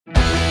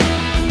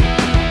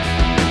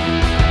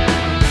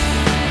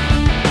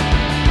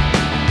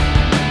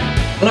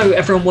Hello,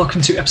 everyone.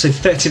 Welcome to episode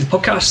 30 of the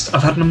podcast.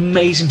 I've had an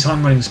amazing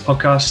time running this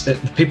podcast. The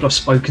people I've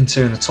spoken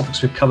to and the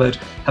topics we've covered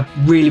have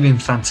really been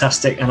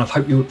fantastic, and I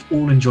hope you've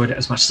all enjoyed it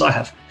as much as I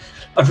have.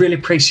 I'd really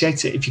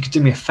appreciate it if you could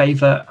do me a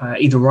favor,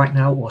 either right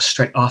now or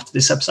straight after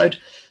this episode.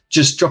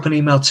 Just drop an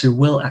email to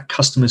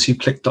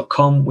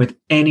will@customerswhoclick.com with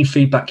any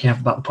feedback you have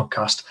about the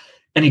podcast.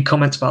 Any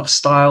comments about the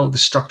style, the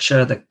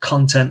structure, the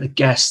content, the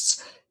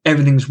guests,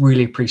 everything's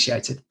really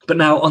appreciated. But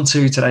now on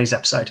to today's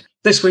episode.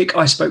 This week,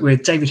 I spoke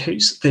with David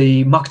Hoos,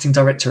 the marketing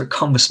director at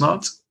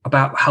Conversmart,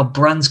 about how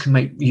brands can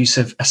make use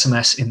of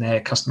SMS in their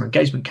customer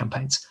engagement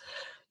campaigns.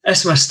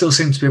 SMS still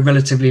seems to be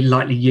relatively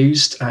lightly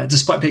used,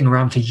 despite being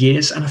around for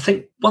years. And I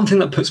think one thing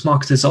that puts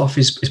marketers off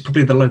is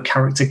probably the low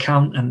character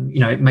count. And,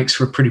 it makes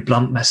for a pretty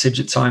blunt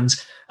message at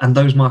times. And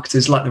those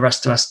marketers, like the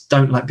rest of us,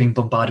 don't like being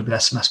bombarded with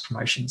SMS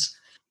promotions.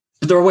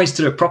 But there are ways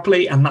to do it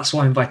properly. And that's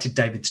why I invited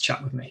David to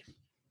chat with me.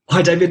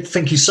 Hi, David.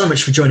 Thank you so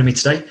much for joining me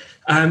today.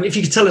 If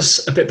you could tell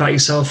us a bit about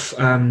yourself,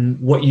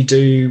 what you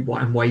do,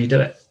 and why you do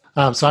it.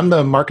 So I'm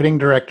the marketing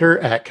director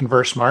at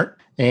Conversmart,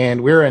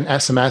 and we're an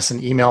SMS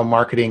and email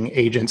marketing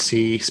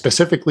agency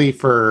specifically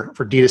for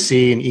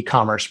D2C and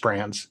e-commerce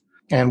brands.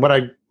 And what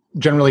I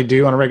generally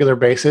do on a regular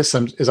basis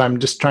is I'm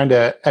just trying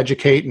to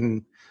educate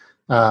and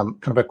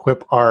kind of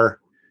equip our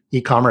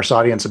e-commerce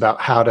audience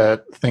about how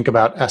to think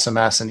about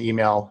SMS and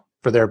email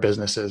for their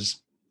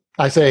businesses.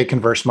 I say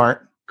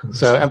Conversmart.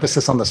 So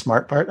emphasis on the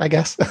smart part, I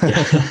guess.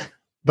 Yeah.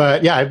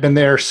 But yeah, I've been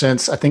there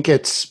since I think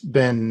it's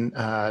been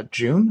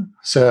June.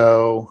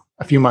 So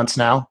a few months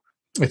now.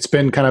 It's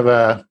been kind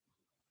of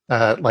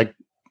like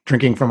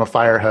drinking from a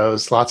fire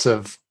hose, lots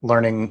of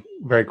learning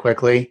very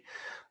quickly.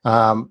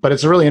 But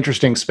it's a really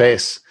interesting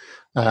space.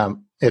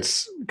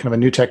 It's kind of a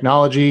new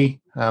technology.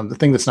 The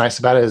thing that's nice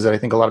about it is that I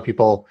think a lot of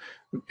people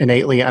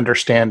innately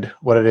understand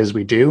what it is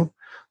we do.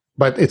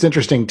 But it's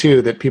interesting,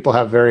 too, that people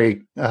have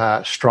very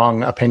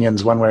strong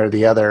opinions one way or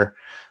the other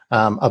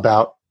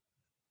about,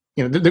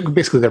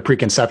 basically their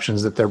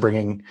preconceptions that they're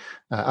bringing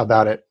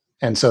about it.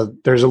 And so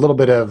there's a little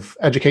bit of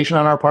education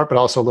on our part, but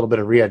also a little bit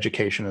of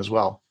re-education as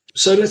well.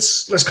 So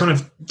let's kind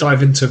of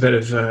dive into a bit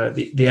of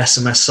the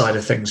SMS side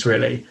of things,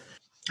 really.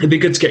 It'd be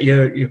good to get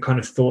your kind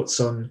of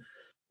thoughts on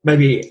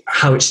maybe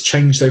how it's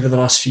changed over the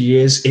last few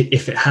years,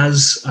 if it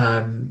has,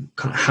 kind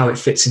of how it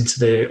fits into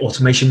the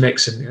automation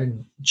mix,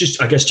 and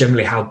just, I guess,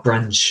 generally how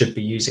brands should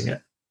be using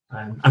it,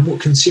 and what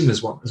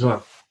consumers want as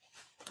well.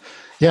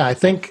 Yeah, I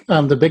think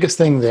the biggest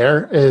thing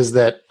there is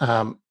that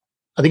I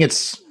think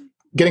it's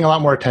getting a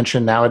lot more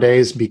attention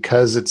nowadays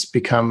because it's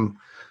become,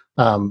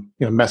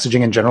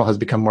 messaging in general has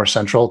become more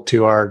central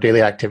to our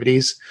daily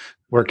activities.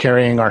 We're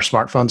carrying our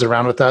smartphones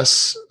around with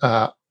us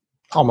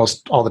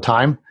almost all the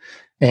time,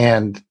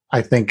 and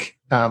I think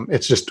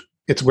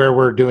it's where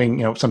we're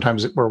doing,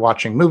 sometimes we're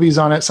watching movies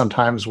on it.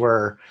 Sometimes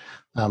we're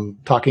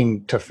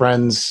talking to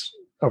friends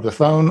over the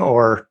phone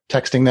or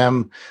texting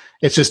them.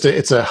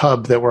 It's a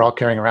hub that we're all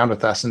carrying around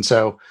with us. And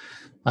so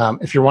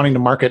if you're wanting to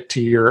market to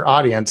your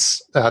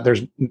audience,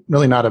 there's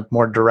really not a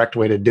more direct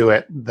way to do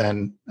it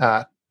than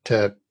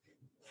to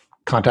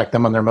contact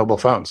them on their mobile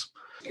phones.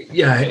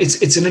 Yeah,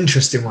 it's an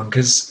interesting one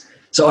because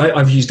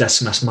I've used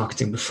SMS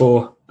marketing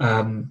before.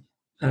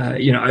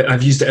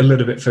 I've used it a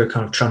little bit for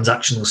kind of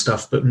transactional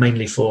stuff, but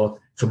mainly for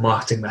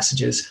marketing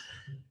messages.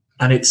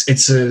 And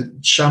it's a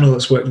channel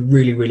that's worked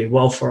really, really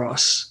well for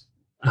us,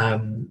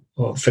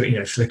 or for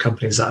the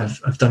companies that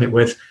I've done it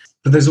with.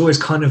 But there's always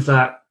kind of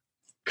that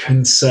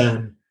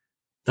concern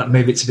that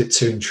maybe it's a bit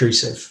too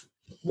intrusive.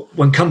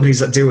 When companies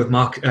that deal with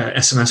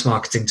SMS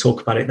marketing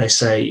talk about it, they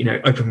say,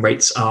 open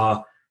rates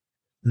are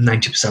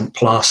 90%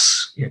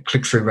 plus.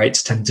 Click-through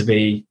rates tend to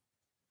be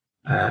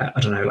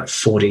like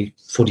 40,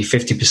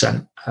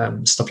 50%,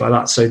 stuff like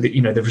that. So that,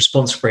 the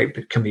response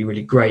rate can be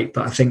really great.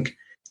 But I think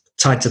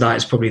tied to that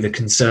is probably the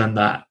concern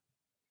that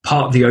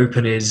part of the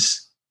open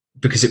is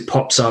because it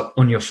pops up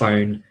on your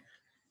phone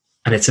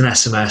and it's an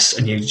SMS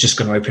and you're just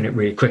going to open it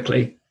really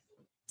quickly,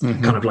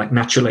 kind of like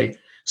naturally.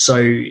 So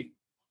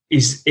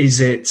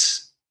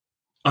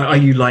are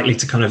you likely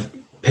to kind of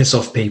piss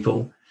off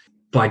people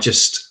by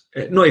just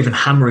not even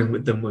hammering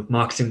with them with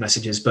marketing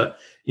messages, but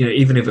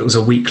even if it was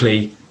a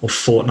weekly or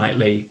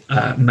fortnightly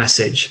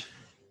message,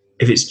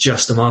 if it's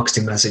just a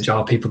marketing message,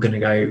 are people going to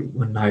go,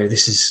 well, no,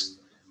 this is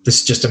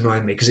just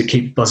annoying me because it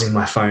keeps buzzing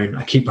my phone.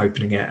 I keep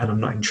opening it and I'm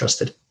not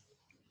interested.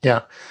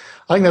 Yeah,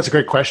 I think that's a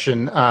great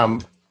question.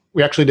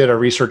 We actually did a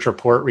research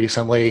report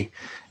recently,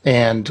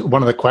 and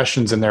one of the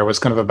questions in there was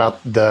kind of about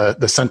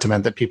the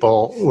sentiment that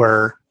people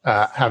were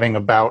having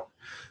about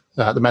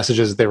the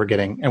messages they were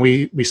getting. And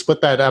we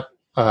split that up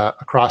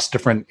across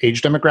different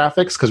age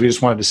demographics because we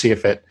just wanted to see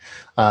if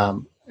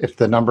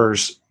the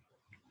numbers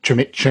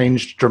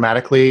changed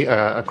dramatically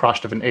across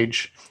different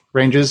age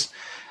ranges.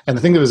 And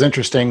the thing that was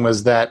interesting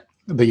was that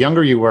the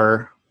younger you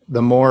were,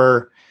 the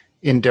more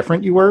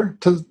indifferent you were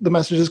to the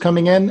messages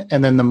coming in,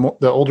 and then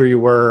the older you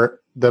were,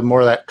 the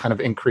more that kind of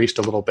increased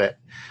a little bit.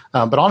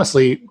 But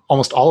honestly,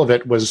 almost all of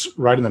it was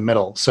right in the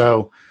middle.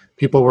 So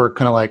people were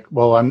kind of like,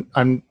 well,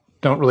 I'm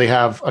don't really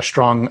have a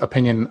strong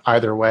opinion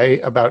either way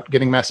about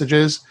getting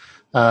messages.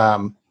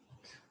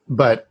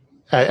 But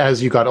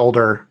as you got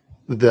older,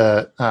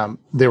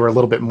 they were a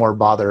little bit more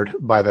bothered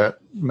by the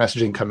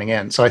messaging coming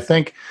in. So I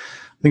think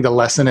the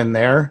lesson in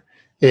there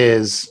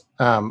is,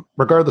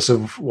 regardless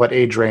of what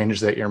age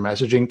range that you're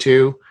messaging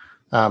to,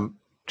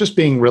 just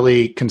being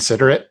really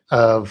considerate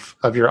of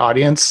your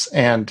audience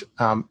and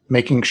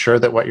making sure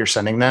that what you're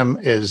sending them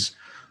is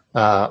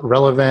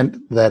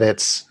relevant, that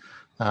it's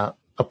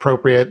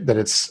appropriate, that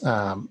it's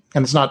and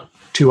it's not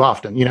too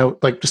often.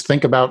 Like just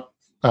think about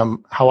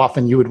how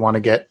often you would want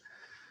to get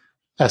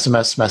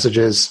SMS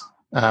messages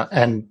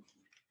and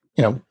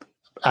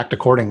act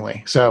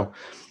accordingly. So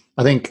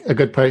I think a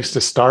good place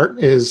to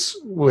start is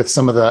with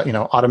some of the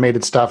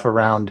automated stuff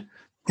around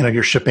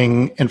your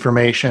shipping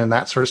information,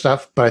 that sort of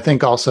stuff. But I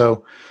think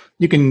also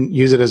you can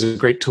use it as a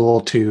great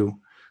tool to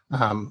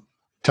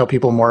tell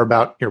people more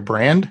about your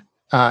brand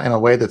in a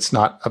way that's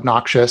not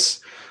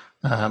obnoxious,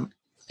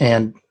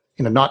 and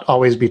not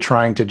always be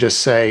trying to just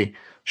say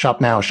shop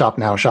now, shop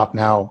now, shop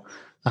now.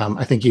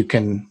 I think you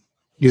can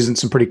use it in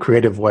some pretty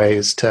creative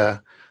ways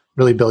to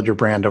really build your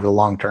brand over the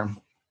long term.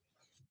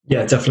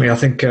 Yeah, definitely. I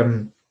think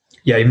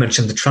you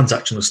mentioned the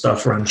transactional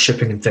stuff around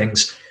shipping and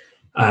things.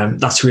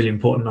 That's really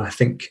important. I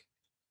think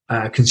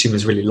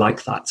consumers really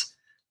like that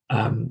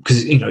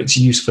because it's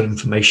useful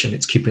information.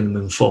 It's keeping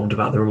them informed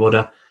about their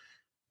order.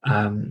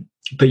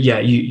 But yeah,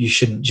 you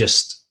shouldn't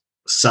just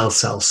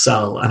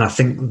sell. And I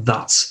think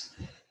that's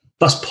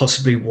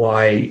possibly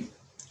why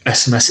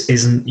SMS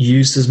isn't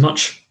used as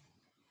much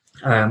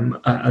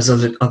as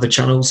other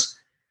channels.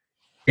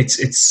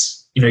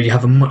 It's you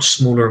have a much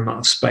smaller amount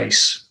of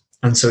space,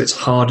 and so it's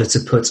harder to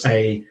put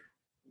a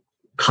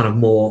kind of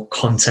more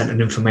content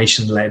and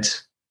information led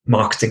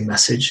marketing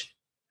message.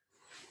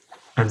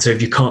 And so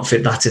if you can't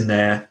fit that in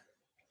there,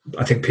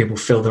 I think people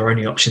feel their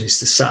only option is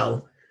to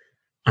sell.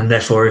 And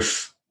therefore,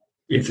 if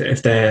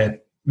they're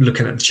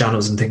looking at the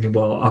channels and thinking,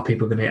 well, are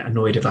people going to get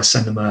annoyed if I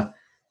send them a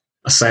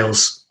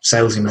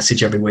salesy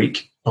message every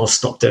week? I'll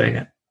stop doing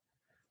it.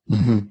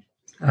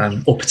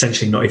 Mm-hmm. Or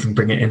potentially not even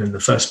bring it in the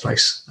first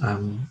place.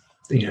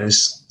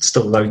 There's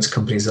still loads of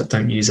companies that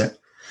don't use it.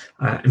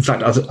 In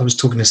fact, I was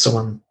talking to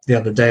someone the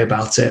other day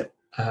about it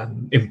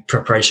in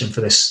preparation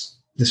for this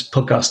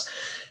podcast.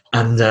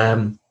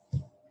 And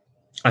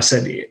I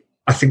said,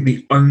 I think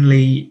the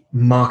only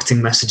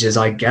marketing messages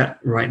I get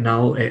right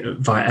now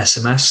via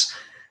SMS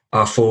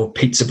are for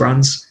pizza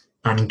brands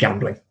and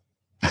gambling.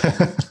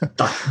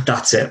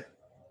 That's it.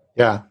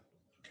 Yeah.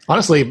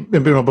 Honestly,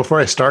 before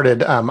I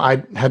started,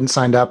 I hadn't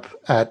signed up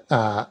at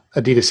a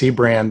D2C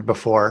brand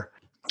before.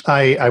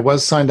 I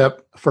was signed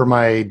up for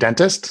my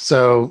dentist.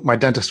 So my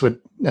dentist would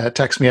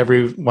text me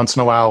every once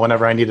in a while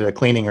whenever I needed a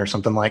cleaning or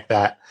something like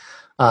that,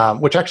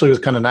 which actually was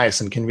kind of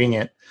nice and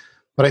convenient.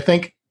 But I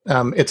think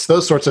it's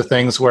those sorts of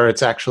things where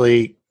it's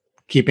actually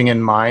keeping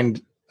in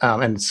mind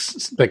and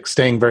like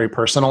staying very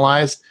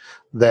personalized,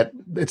 that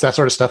it's that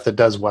sort of stuff that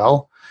does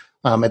well.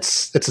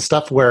 It's the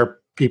stuff where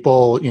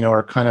people,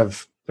 are kind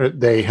of,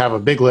 they have a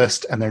big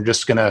list and they're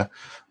just going to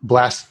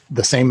blast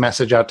the same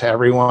message out to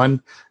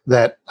everyone.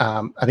 That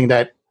I think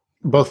that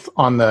both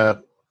on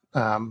the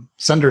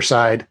sender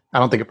side, I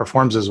don't think it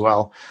performs as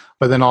well,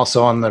 but then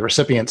also on the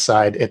recipient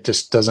side, it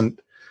just doesn't,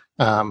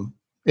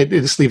 it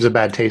just leaves a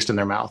bad taste in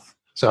their mouth.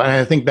 So and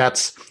I think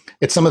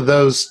it's some of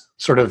those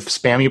sort of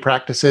spammy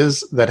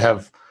practices that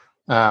have,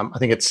 I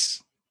think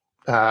it's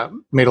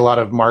made a lot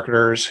of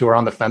marketers who are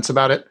on the fence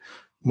about it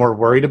more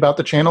worried about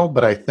the channel.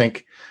 But I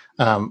think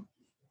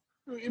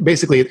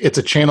basically it's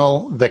a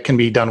channel that can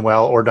be done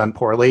well or done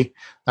poorly,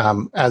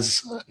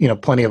 as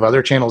plenty of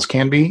other channels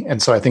can be.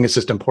 And so I think it's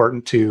just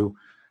important to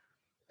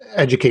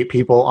educate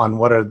people on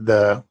what are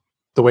the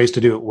ways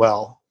to do it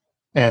well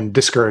and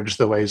discourage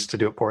the ways to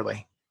do it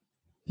poorly.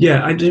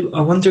 Yeah, I do.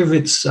 I wonder if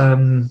it's,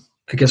 I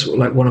guess,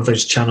 like one of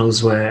those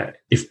channels where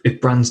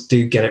if brands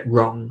do get it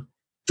wrong,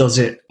 does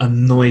it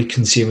annoy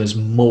consumers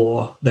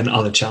more than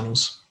other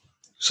channels?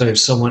 So if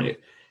someone,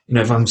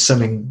 if I'm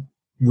selling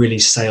really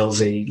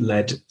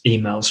salesy-led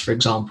emails, for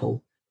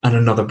example, and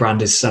another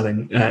brand is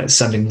sending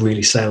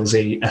really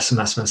salesy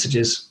SMS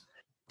messages,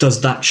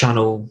 does that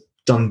channel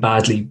done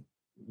badly,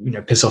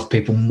 piss off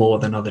people more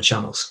than other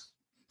channels?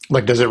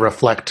 Like, does it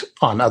reflect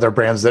on other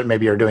brands that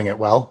maybe are doing it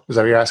well? Is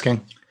that what you're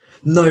asking?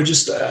 No,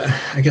 just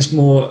I guess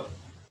more.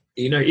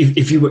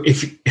 If you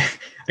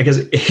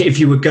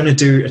were going to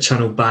do a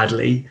channel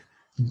badly,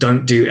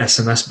 don't do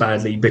SMS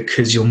badly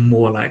because you're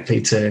more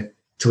likely to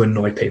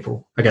annoy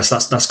people. I guess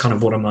that's kind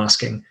of what I'm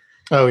asking.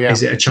 Oh yeah,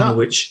 is it a channel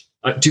which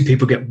do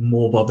people get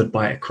more bothered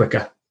by it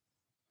quicker?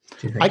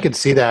 I could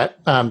see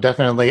that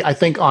definitely. I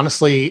think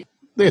honestly,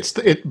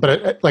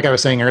 but like I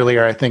was saying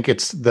earlier, I think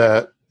it's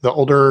the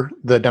older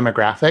the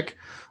demographic,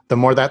 the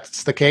more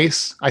that's the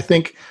case. I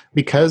think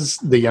because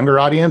the younger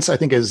audience, I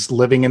think, is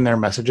living in their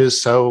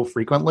messages so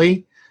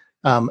frequently,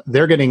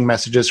 they're getting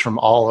messages from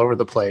all over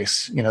the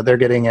place. They're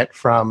getting it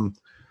from,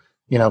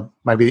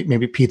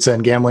 maybe pizza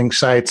and gambling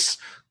sites,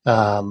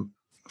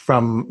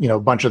 from, a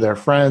bunch of their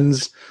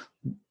friends.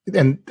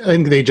 And I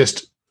think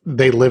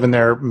they live in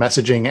their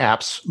messaging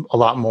apps a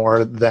lot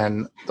more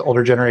than the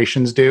older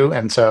generations do.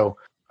 And so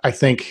I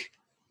think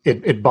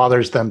it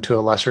bothers them to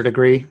a lesser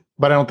degree.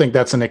 But I don't think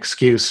that's an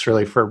excuse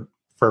really for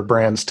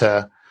brands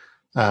to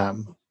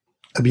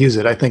abuse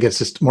it. I think it's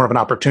just more of an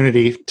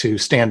opportunity to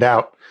stand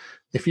out.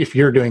 If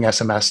you're doing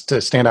SMS,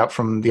 to stand out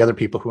from the other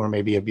people who are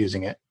maybe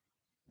abusing it.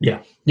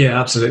 Yeah,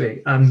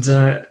 absolutely. And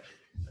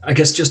I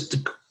guess just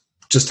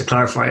to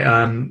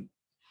clarify,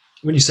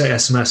 when you say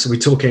SMS, are we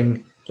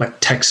talking like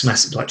text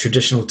message, like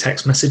traditional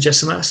text message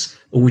SMS,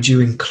 or would you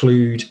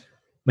include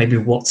maybe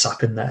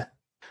WhatsApp in there?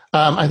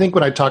 I think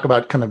when I talk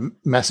about kind of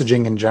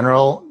messaging in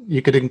general,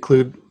 you could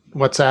include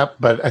WhatsApp,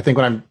 but I think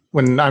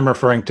when I'm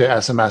referring to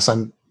SMS,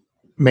 I'm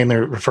mainly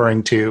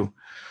referring to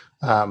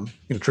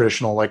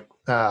traditional like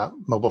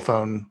mobile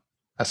phone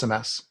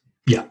SMS.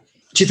 Yeah.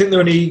 Do you think there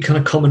are any kind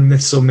of common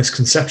myths or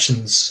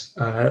misconceptions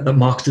that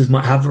marketers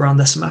might have around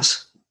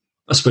SMS?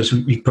 I suppose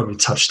we probably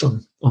touched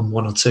on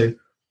one or two.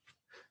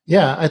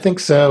 Yeah, I think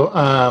so.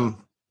 I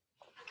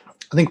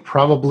think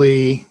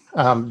probably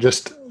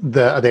just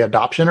the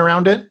adoption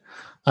around it.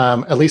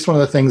 At least one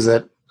of the things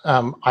that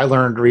I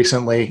learned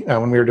recently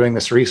when we were doing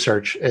this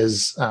research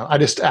is I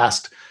just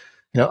asked,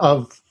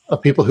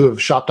 of people who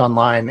have shopped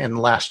online in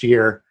the last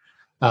year,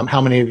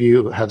 how many of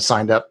you have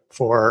signed up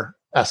for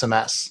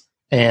SMS?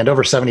 And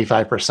over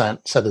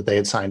 75% said that they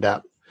had signed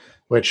up,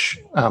 which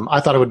I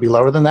thought it would be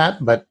lower than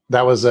that, but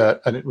that was a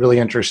really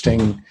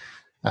interesting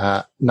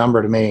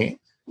number to me.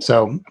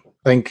 So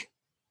I think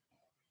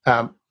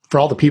for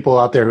all the people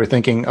out there who are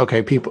thinking,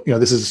 okay, people,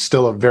 this is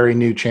still a very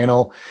new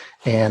channel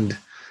and,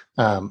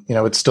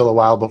 it's still a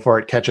while before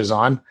it catches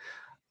on.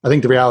 I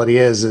think the reality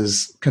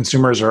is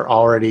consumers are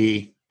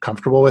already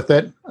comfortable with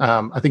it.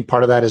 I think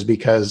part of that is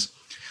because,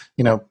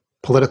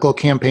 political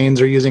campaigns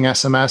are using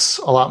SMS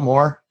a lot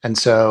more. And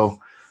so,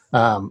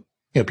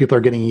 people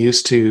are getting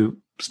used to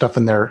stuff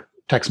in their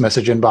text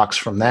message inbox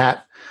from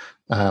that.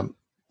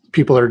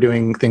 People are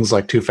doing things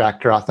like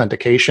two-factor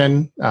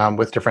authentication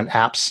with different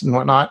apps and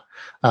whatnot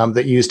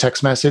that use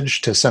text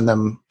message to send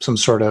them some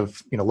sort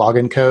of,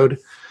 login code.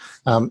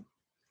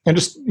 And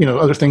just,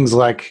 other things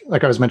like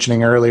I was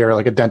mentioning earlier,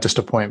 like a dentist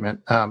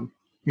appointment.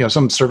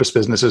 Some service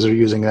businesses are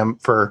using them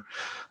for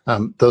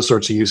those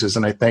sorts of uses.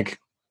 And I think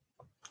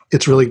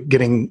it's really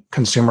getting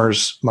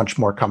consumers much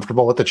more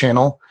comfortable with the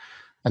channel.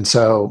 And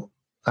so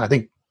I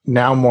think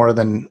now more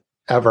than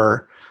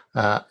ever,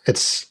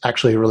 it's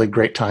actually a really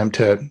great time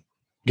to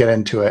get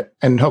into it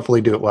and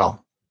hopefully do it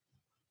well.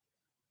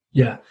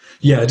 Yeah.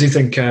 I do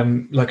think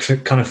like for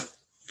kind of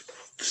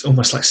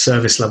almost like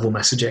service level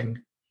messaging,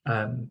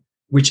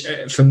 which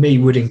for me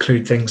would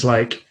include things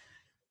like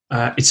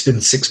it's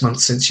been 6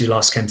 months since you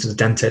last came to the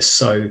dentist,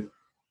 so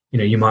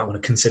you might want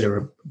to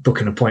consider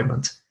book an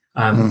appointment.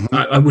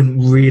 I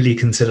wouldn't really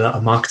consider that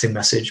a marketing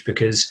message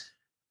because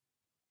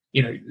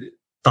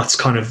that's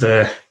kind of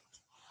the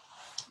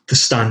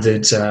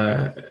standard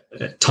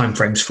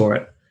timeframes for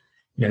it.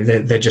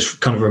 They're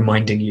just kind of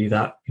reminding you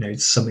that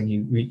it's something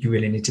you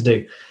really need to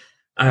do.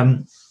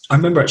 I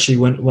remember actually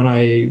when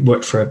I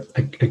worked for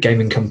a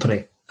gaming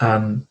company.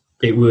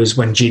 It was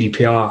when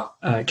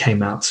GDPR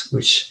came out,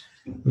 which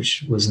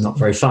was not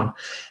very fun.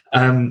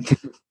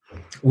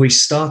 We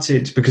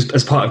started because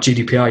as part of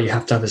GDPR, you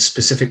have to have a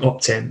specific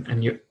opt-in,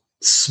 and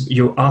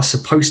you are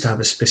supposed to have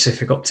a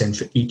specific opt-in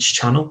for each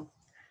channel,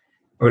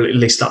 or at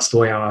least that's the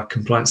way our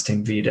compliance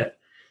team viewed it.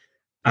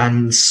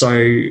 And so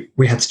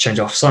we had to change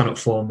our sign-up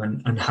form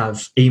and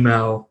have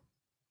email,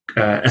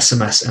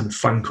 SMS, and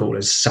phone call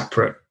as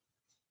separate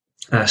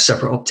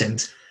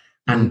opt-ins.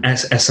 And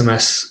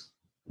SMS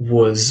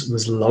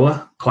was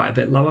lower, quite a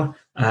bit lower.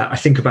 I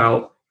think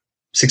about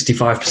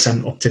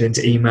 65% opted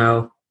into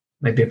email,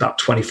 maybe about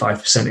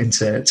 25%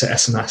 into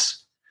SMS.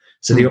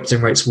 So the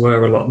opt-in rates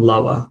were a lot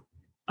lower,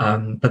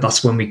 but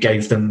that's when we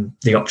gave them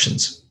the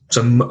options.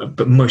 So,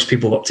 but most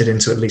people opted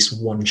into at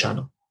least one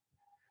channel.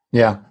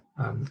 Yeah.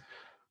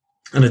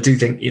 And I do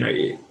think,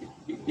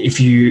 if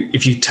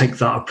you take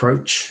that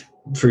approach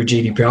through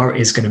GDPR,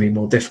 it is going to be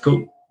more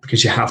difficult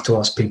because you have to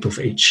ask people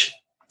for each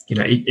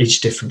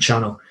different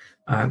channel.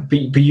 But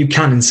you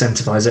can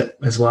incentivize it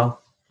as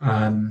well.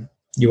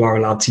 You are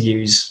allowed to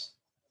use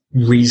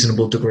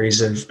reasonable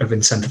degrees of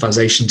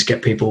incentivization to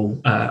get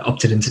people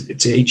opted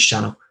into each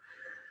channel.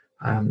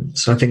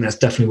 So I think that's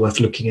definitely worth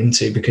looking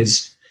into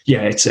because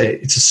it's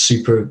a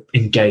super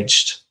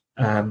engaged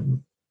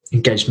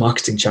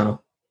marketing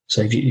channel.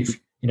 So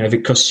if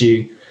it costs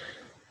you,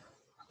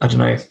 I don't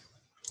know,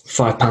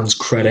 £5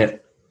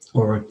 credit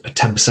or a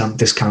 10%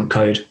 discount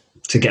code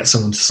to get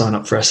someone to sign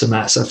up for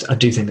SMS, I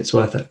do think it's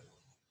worth it.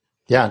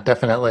 Yeah,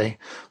 definitely.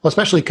 Well,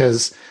 especially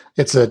because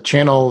it's a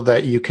channel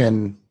that you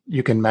can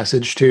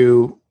message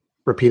to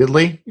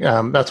repeatedly.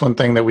 That's one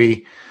thing that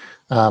we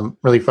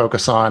really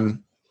focus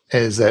on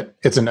is that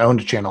it's an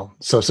owned channel.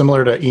 So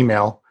similar to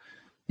email,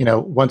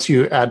 once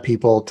you add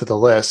people to the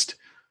list,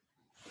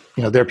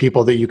 there are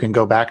people that you can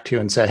go back to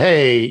and say,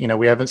 hey,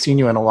 we haven't seen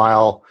you in a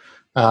while.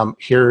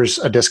 Here's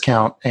a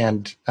discount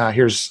and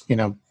here's,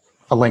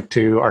 a link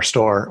to our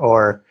store.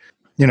 Or,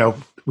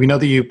 we know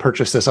that you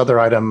purchased this other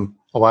item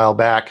a while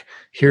back.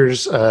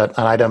 Here's an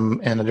item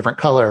in a different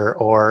color,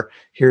 or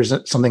here's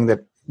something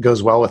that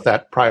goes well with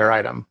that prior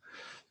item.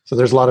 So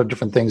there's a lot of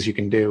different things you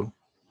can do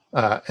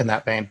in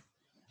that vein.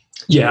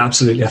 Yeah,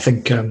 absolutely. I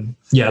think,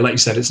 like you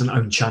said, it's an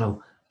own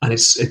channel, and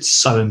it's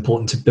so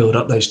important to build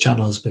up those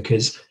channels,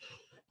 because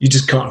you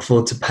just can't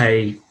afford to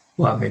pay.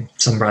 Well, I mean,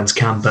 some brands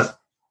can, but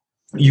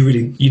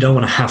you don't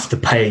want to have to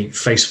pay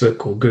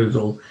Facebook or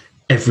Google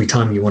every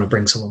time you want to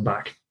bring someone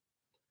back.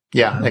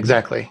 Yeah,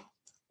 exactly.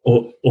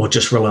 Or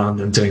just rely on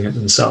them doing it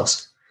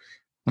themselves.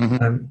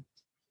 Mm-hmm.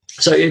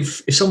 So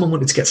if someone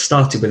wanted to get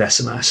started with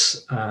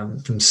SMS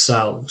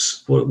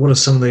themselves, what are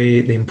some of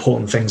the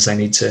important things they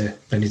need to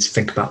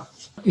think about?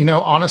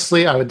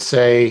 Honestly, I would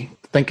say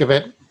think of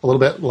it a little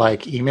bit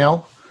like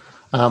email.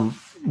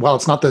 While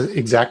it's not the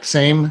exact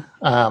same,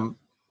 in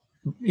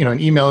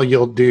email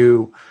you'll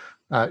do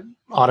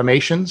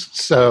automations.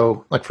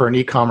 So like for an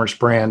e-commerce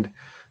brand,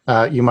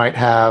 you might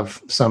have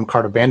some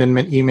cart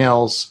abandonment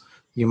emails.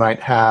 You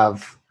might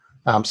have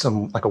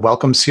some like a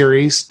welcome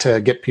series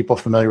to get people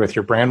familiar with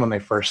your brand when they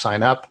first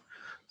sign up.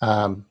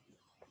 So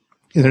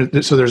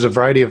there's a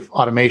variety of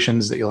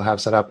automations that you'll have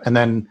set up. And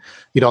then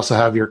you'd also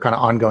have your kind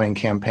of ongoing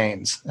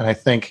campaigns. And I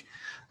think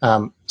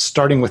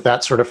starting with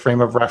that sort of frame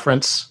of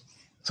reference,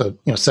 so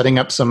setting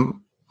up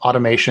some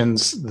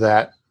automations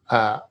that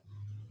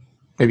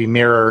maybe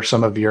mirror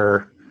some of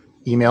your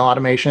email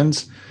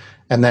automations,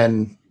 and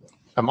then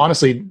I'm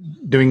honestly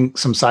doing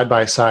some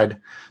side-by-side,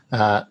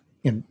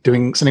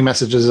 sending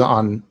messages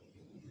on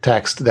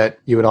text that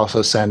you would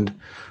also send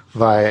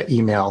via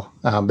email,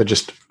 but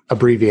just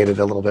abbreviated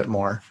a little bit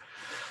more.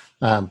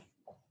 And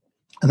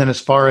then as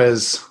far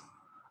as,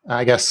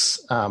 I guess,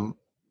 some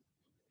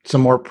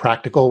more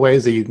practical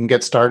ways that you can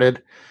get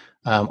started,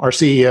 our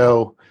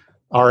CEO,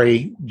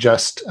 Ari,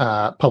 just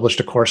published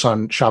a course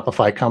on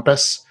Shopify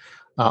Compass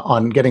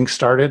on getting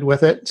started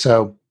with it.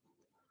 So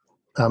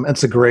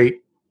it's a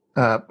great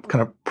kind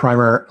of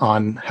primer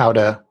on how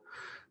to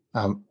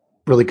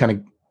really kind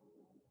of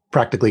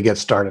practically get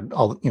started,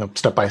 all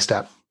step by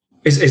step.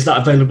 Is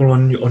that available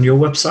on your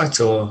website,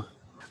 or?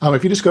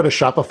 If you just go to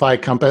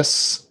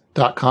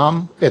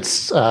shopifycompass.com,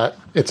 it's a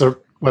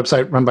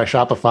website run by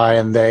Shopify,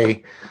 and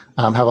they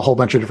have a whole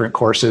bunch of different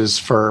courses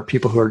for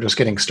people who are just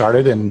getting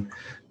started, and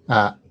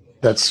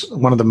that's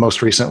one of the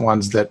most recent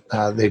ones that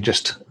they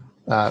just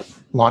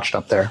launched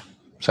up there.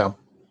 So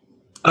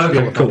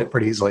okay, you'll find it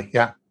pretty easily.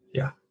 Yeah.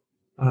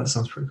 That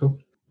sounds pretty cool.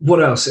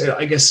 What else?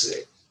 I guess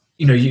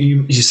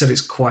you said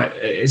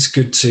it's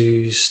good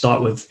to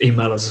start with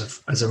email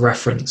as a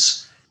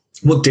reference.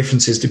 What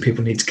differences do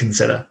people need to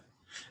consider,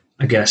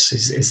 I guess,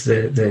 is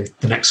the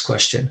next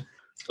question.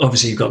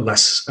 Obviously, you've got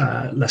less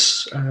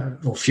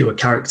or fewer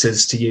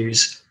characters to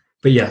use,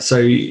 but yeah.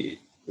 So,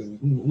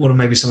 what are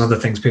maybe some other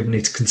things people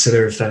need to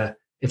consider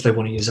if they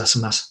want to use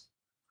SMS?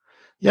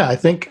 Yeah, I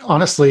think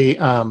honestly,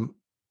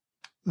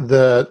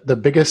 the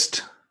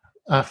biggest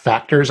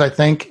factors I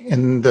think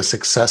in the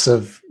success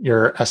of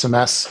your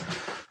SMS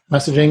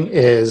messaging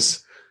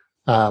is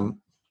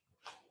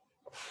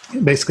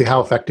basically how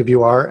effective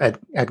you are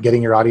at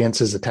getting your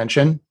audience's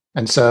attention.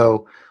 And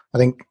so I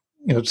think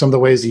some of the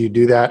ways that you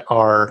do that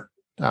are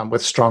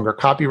with stronger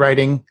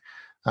copywriting.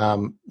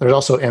 There's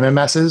also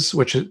MMSs,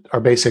 which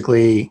are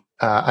basically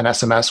an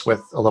SMS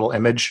with a little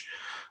image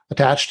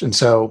attached. And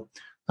so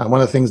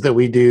one of the things that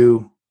we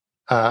do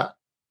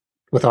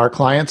with our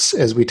clients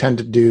is we tend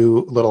to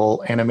do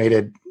little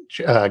animated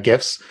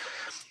GIFs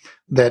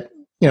that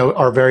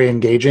are very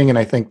engaging. And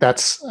I think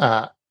that's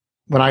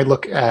when I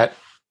look at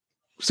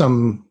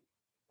some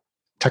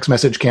text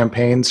message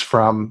campaigns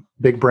from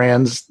big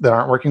brands that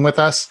aren't working with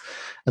us,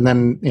 and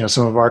then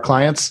some of our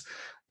clients,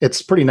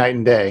 it's pretty night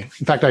and day.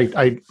 In fact,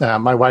 I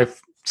my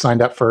wife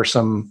signed up for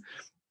some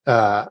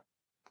I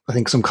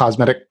think some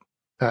cosmetic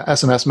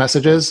SMS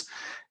messages,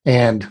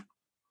 and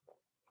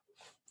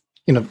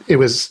it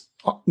was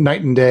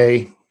night and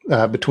day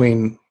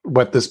between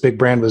what this big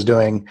brand was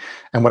doing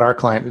and what our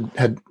client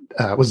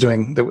was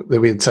doing that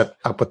we had set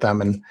up with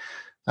them. And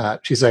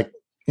she's like,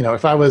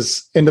 if I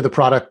was into the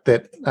product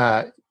that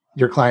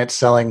your client's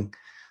selling,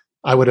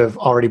 I would have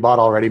already bought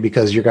already,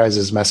 because your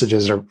guys'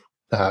 messages are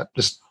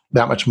just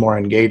that much more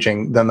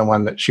engaging than the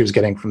one that she was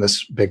getting from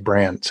this big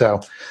brand.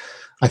 So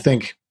I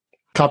think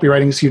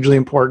copywriting is hugely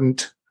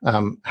important,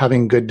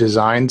 having good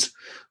designs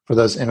for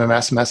those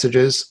MMS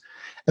messages,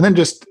 and then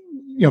just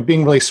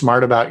being really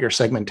smart about your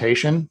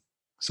segmentation.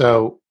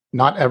 So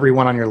not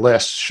everyone on your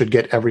list should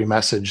get every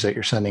message that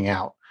you're sending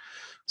out.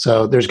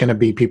 So there's going to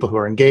be people who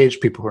are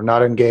engaged, people who are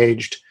not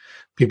engaged,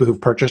 people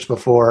who've purchased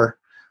before.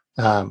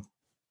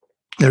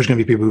 There's going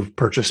to be people who've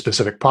purchased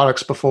specific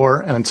products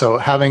before. And so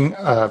having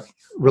a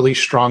really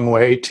strong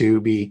way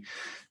to be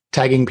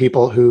tagging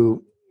people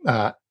who,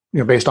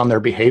 based on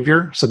their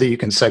behavior, so that you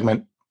can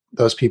segment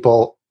those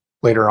people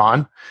later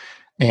on.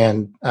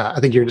 And I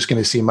think you're just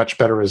going to see much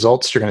better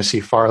results. You're going to see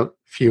far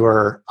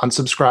fewer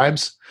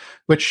unsubscribes,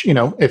 which,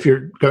 if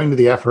you're going to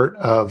the effort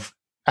of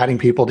adding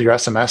people to your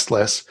SMS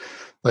list,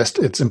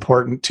 it's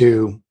important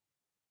to,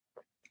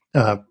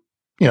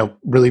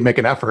 really make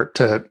an effort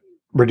to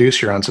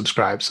reduce your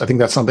unsubscribes. I think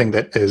that's something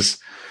that is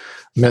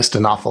missed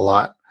an awful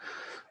lot.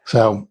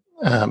 So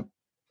I'm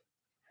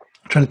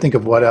trying to think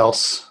of what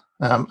else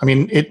I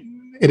mean,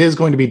 it is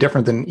going to be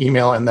different than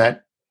email in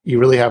that you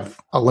really have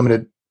a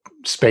limited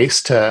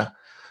space to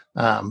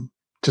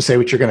say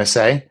what you're going to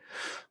say.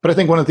 But I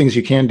think one of the things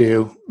you can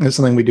do, and it's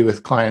something we do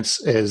with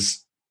clients,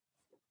 is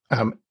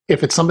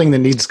if it's something that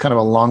needs kind of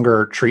a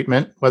longer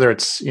treatment, whether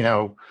it's,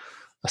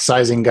 a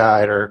sizing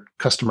guide or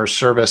customer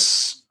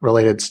service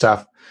related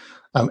stuff,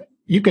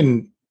 you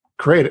can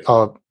create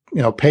a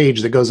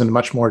page that goes into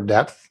much more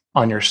depth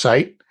on your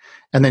site.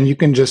 And then you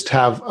can just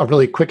have a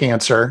really quick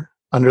answer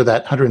under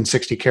that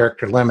 160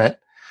 character limit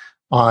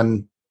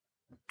on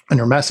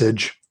your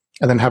message,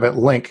 and then have it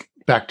link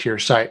back to your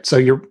site. So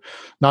you're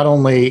not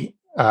only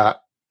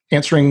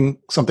answering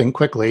something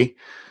quickly,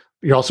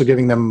 you're also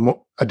giving them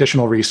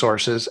additional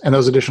resources, and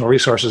those additional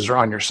resources are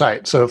on your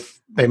site. So if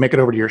they make it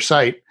over to your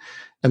site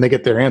and they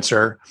get their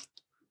answer,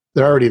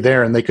 they're already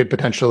there, and they could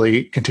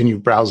potentially continue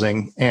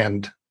browsing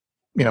and,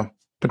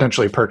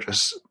 potentially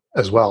purchase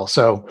as well.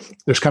 So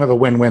there's kind of a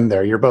win-win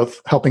there. You're both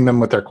helping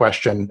them with their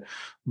question,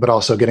 but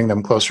also getting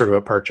them closer to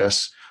a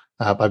purchase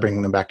by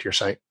bringing them back to your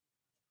site.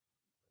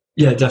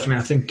 Yeah, definitely.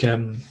 I think,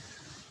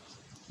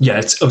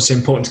 it's obviously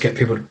important to get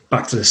people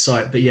back to the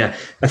site. But yeah,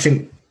 I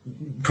think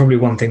probably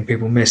one thing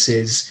people miss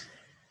is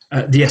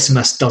the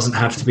SMS doesn't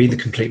have to be the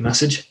complete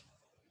message.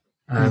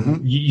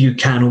 You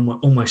can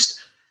almost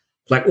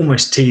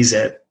tease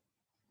it.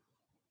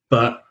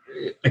 But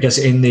I guess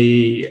in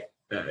the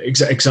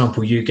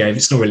example you gave,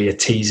 it's not really a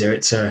teaser.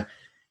 It's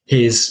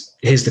here's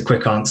the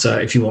quick answer.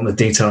 If you want the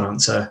detailed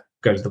answer,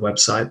 go to the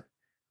website,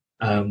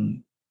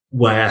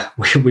 where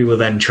we will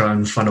then try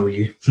and funnel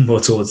you more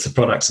towards the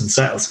products and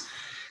sales,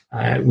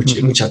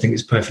 which I think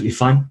is perfectly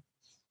fine.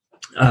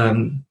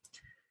 So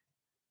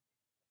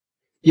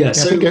I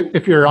think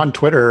if you're on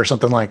Twitter or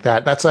something like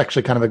that, that's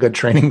actually kind of a good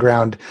training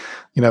ground,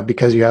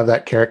 because you have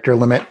that character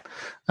limit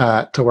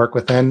to work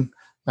within.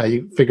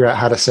 You figure out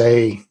how to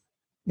say,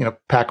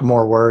 pack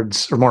more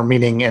words or more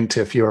meaning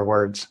into fewer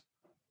words.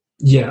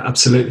 Yeah,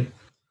 absolutely.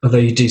 Although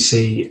you do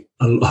see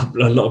a lot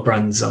of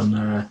brands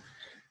on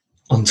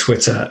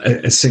Twitter,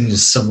 as soon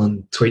as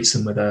someone tweets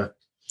them with a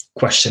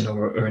question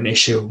or an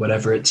issue or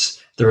whatever,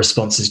 the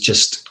response is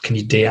just, "Can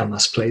you DM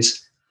us,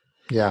 please?"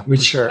 Yeah,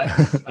 which sure.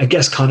 I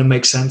guess kind of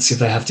makes sense if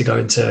they have to go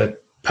into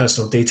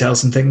personal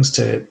details and things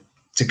to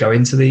go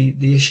into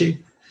the issue.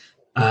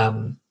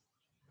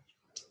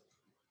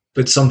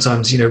 But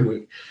sometimes,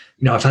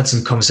 I've had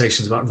some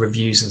conversations about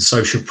reviews and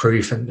social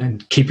proof,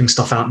 and keeping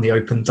stuff out in the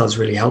open does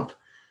really help.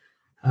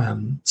 Back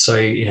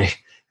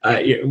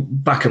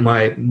at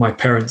my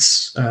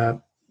parents'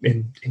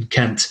 in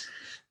Kent,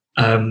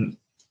 the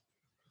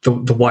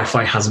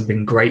Wi-Fi hasn't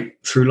been great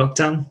through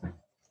lockdown,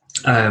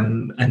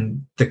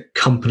 and the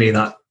company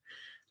that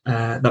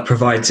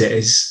provides it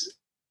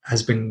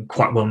has been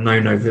quite well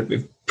known over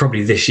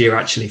probably this year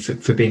actually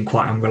for being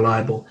quite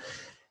unreliable.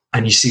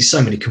 And you see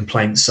so many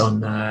complaints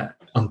on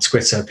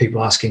Twitter,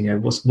 people asking,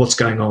 what's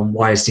going on?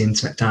 Why is the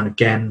internet down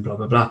again? Blah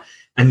blah blah.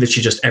 And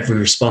literally just every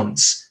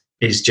response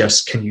is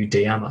just, "Can you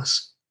DM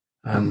us?"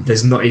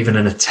 There's not even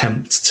an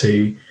attempt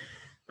to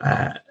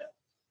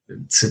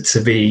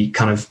be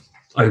kind of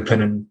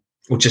open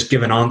or just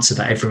give an answer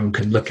that everyone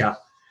can look at.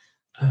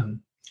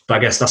 But I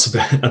guess that's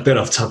a bit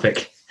off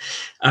topic.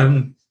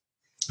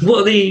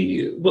 What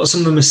are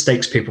some of the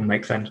mistakes people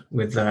make then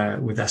with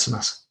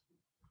SMS?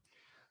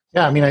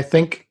 Yeah, I mean, I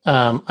think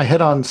I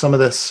hit on some of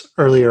this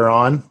earlier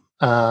on,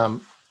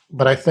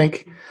 but I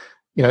think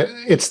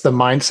it's the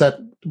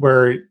mindset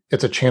where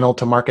it's a channel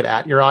to market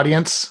at your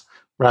audience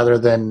rather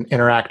than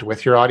interact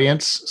with your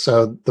audience.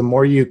 So the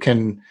more you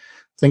can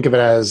think of it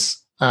as,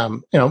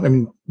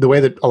 the way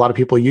that a lot of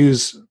people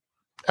use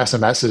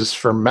SMS is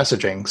for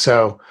messaging.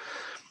 So,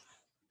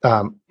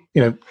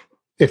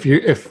 if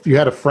you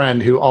had a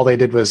friend who all they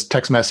did was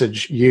text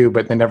message you,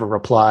 but they never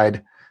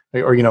replied,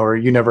 or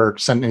you never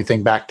sent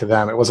anything back to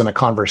them, it wasn't a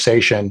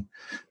conversation,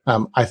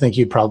 I think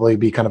you'd probably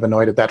be kind of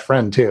annoyed at that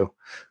friend too.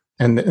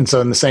 And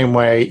so in the same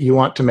way, you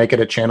want to make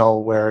it a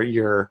channel where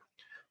your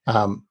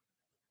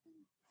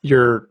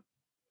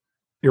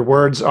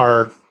words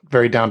are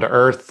very down to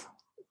earth,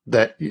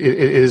 that it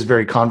is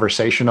very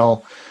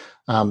conversational,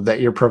 that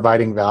you're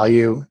providing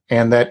value,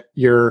 and that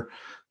you're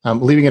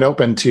leaving it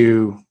open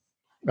to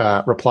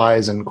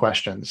replies and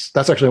questions.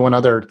 That's actually one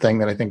other thing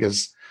that I think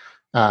is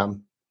a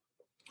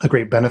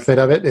great benefit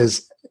of it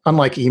is,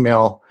 unlike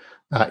email,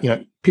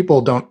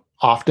 people don't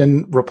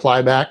often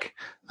reply back,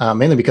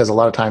 mainly because a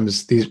lot of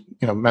times these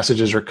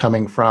messages are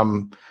coming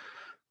from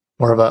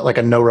more of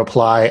a no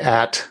reply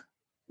at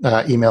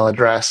email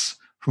address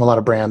from a lot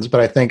of brands.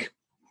 But I think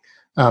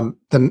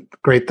the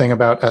great thing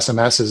about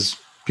SMS is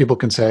people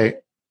can say,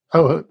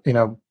 "Oh,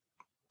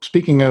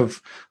 speaking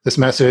of this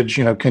message,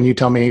 can you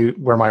tell me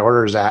where my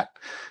order is at?"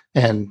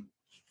 And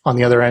on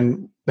the other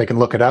end, they can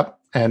look it up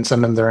and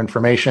send them their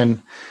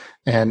information.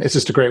 And it's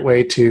just a great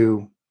way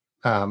to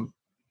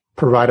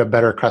provide a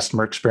better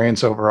customer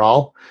experience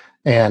overall,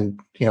 and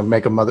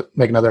make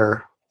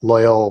another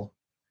loyal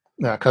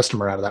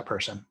customer out of that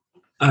person.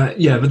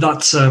 But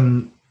that's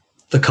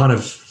the kind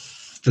of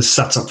the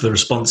setup for the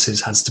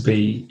responses has to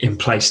be in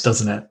place,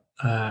 doesn't it?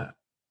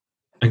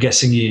 I'm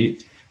guessing do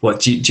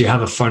you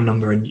have a phone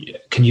number and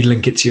can you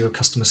link it to your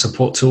customer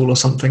support tool or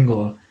something,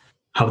 or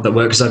how would that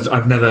work? Because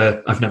I've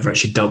never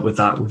actually dealt with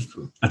that.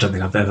 I don't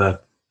think I've ever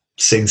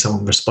seen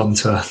someone respond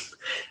to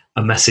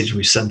a message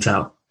we sent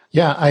out.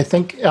 Yeah, I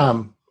think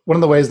one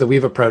of the ways that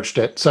we've approached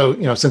it.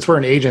 So since we're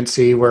an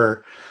agency,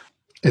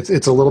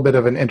 it's a little bit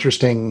of an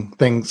interesting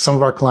thing. Some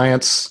of our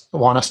clients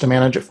want us to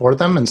manage it for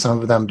them, and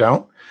some of them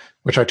don't,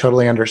 which I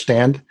totally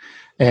understand.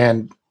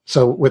 And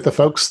so with the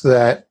folks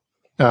that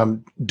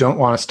don't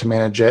want us to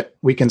manage it,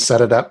 we can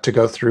set it up to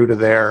go through to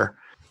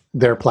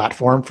their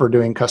platform for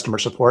doing customer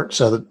support.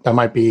 So that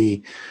might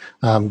be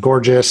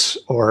Gorgias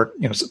or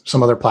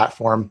some other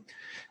platform.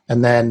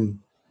 And then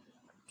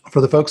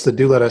for the folks that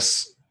do let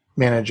us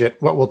manage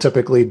it, what we'll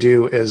typically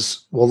do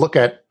is we'll look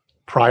at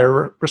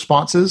prior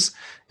responses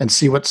and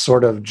see what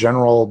sort of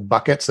general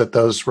buckets that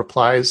those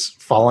replies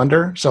fall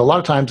under. So a lot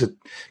of times it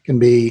can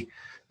be,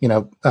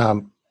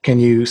 can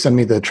you send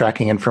me the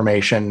tracking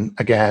information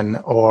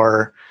again?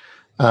 Or,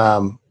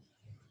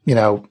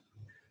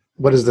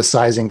 what does the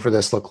sizing for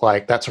this look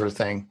like? That sort of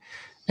thing.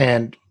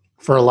 And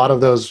for a lot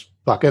of those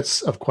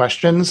buckets of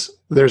questions,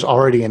 there's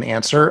already an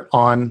answer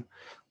on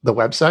the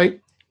website.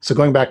 So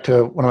going back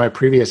to one of my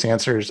previous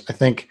answers, I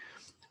think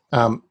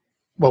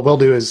what we'll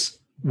do is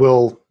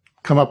we'll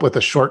come up with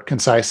a short,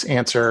 concise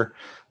answer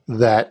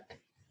that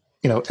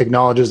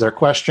acknowledges their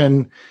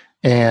question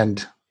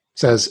and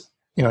says,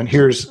 and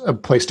here's a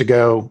place to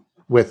go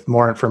with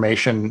more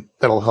information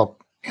that'll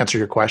help answer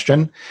your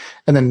question,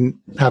 and then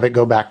have it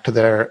go back to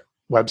their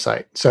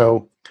website.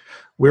 So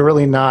we're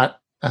really not,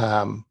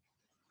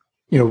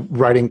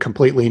 writing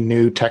completely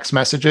new text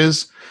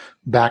messages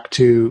back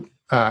to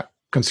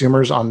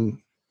consumers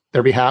on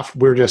their behalf.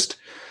 We're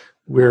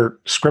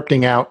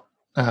scripting out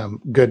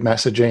good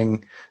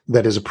messaging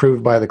that is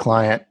approved by the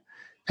client,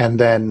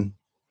 and then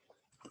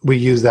we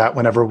use that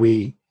whenever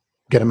we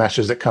get a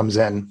message that comes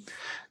in.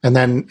 And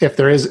then if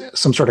there is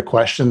some sort of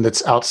question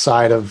that's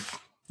outside of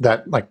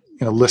that,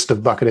 list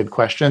of bucketed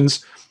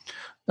questions,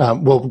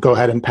 we'll go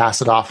ahead and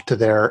pass it off to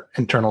their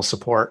internal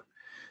support.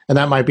 And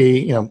that might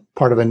be,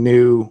 part of a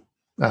new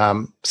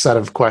set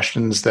of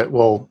questions that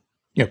will,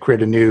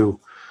 create a new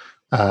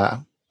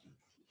kind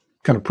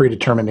of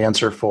predetermined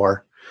answer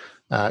for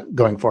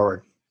going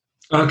forward.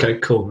 Okay,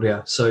 cool.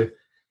 Yeah. So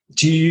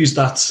do you use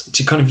that,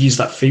 do you kind of use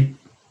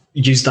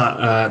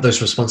that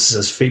those responses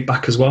as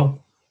feedback as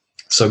well?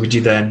 So would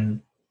you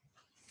then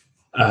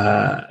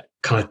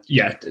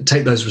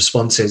take those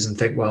responses and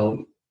think,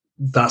 well,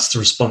 that's the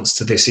response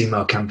to this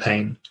email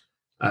campaign.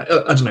 I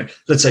don't know.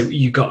 Let's say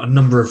you got a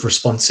number of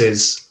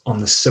responses on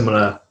the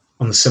similar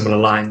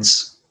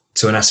lines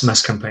to an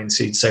SMS campaign.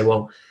 So you'd say,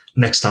 well,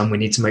 next time we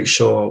need to make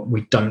sure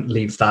we don't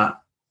leave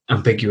that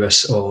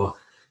ambiguous, or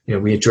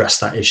we address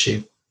that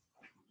issue.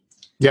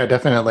 Yeah,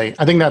 definitely.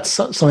 I think that's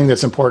something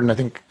that's important. I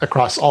think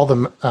across all the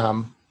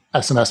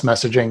SMS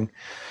messaging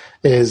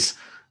is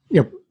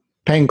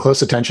paying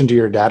close attention to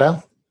your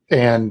data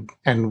and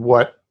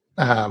what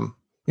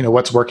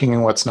what's working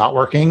and what's not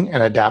working,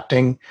 and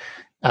adapting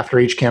after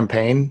each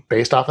campaign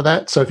based off of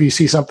that. So if you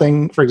see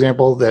something, for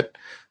example, that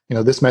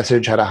this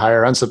message had a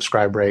higher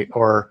unsubscribe rate,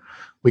 or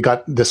we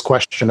got this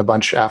question a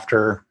bunch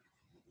after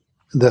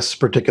this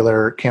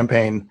particular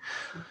campaign,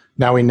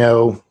 now we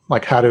know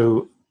how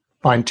to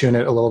fine tune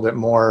it a little bit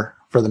more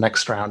for the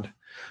next round.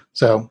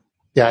 So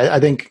yeah, I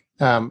think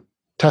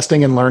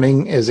testing and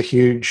learning is a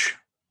huge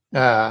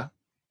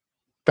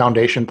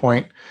foundation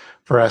point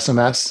for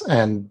SMS.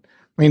 And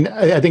I mean,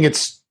 I think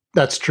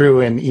that's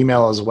true in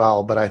email as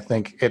well, but I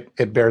think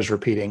it bears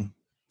repeating.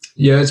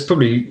 Yeah, it's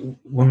probably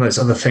one of those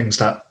other things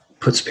that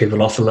puts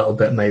people off a little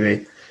bit.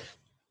 Maybe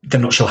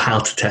they're not sure how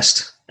to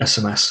test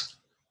SMS,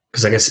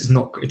 because I guess it's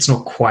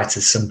not quite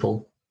as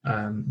simple.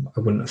 I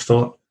wouldn't have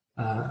thought.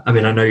 I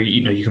mean, I know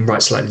you can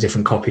write slightly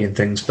different copy and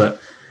things, but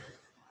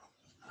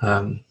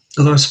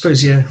although I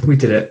suppose we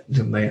did it,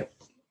 didn't we, at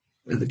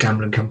the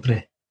gambling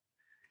company?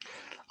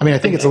 I mean, I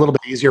think it's a little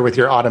bit easier with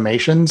your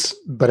automations,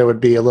 but it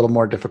would be a little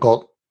more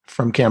difficult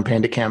from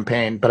campaign to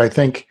campaign. But I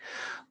think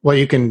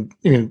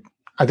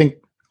I think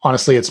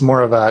honestly, it's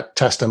more of a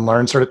test and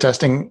learn sort of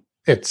testing.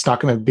 It's not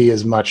going to be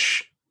as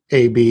much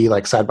A/B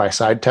like side by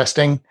side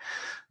testing,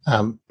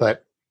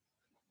 but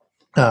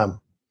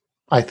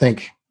I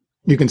think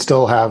you can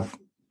still have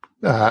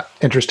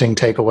interesting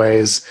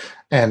takeaways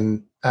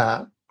and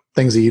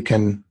things that you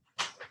can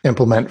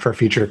implement for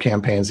future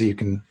campaigns that you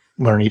can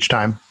learn each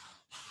time.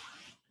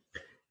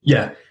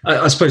 Yeah,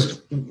 I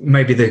suppose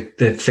maybe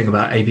the thing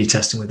about A/B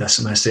testing with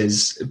SMS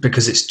is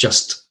because it's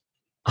just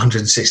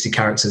 160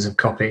 characters of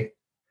copy,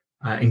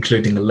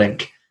 including a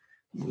link.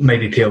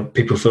 Maybe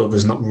people feel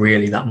there's not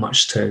really that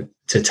much to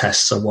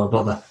test, so why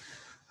bother?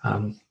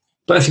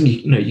 But I think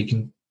you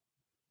can.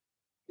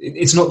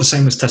 It's not the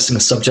same as testing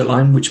a subject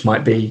line, which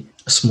might be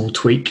a small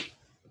tweak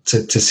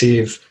to see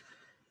if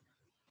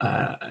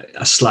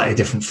a slightly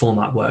different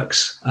format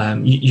works.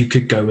 You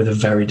could go with a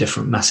very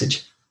different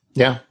message.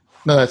 Yeah.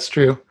 No, that's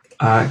true.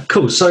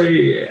 Cool. So,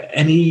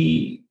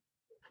 any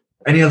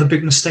other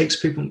big mistakes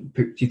do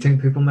you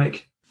think people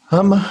make?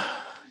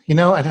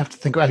 I'd have to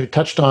think. I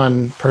touched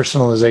on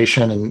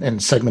personalization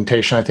and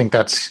segmentation. I think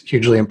that's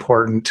hugely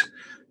important.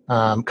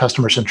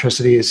 Customer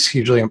centricity is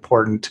hugely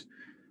important.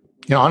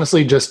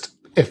 Honestly, just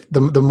if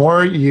the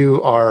more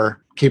you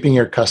are keeping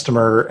your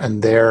customer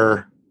and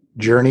their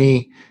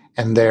journey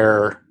and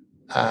their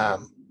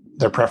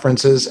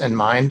preferences in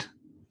mind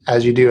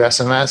as you do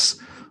SMS,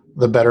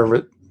 the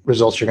better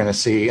results you're going to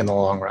see in the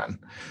long run.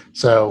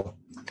 So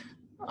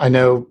I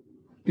know,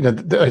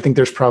 I think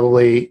there's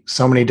probably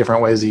so many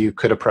different ways that you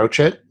could approach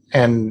it.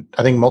 And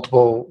I think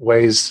multiple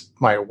ways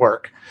might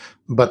work.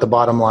 But the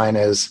bottom line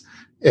is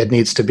it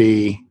needs to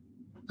be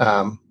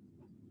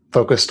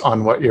focused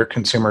on what your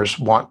consumers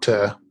want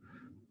to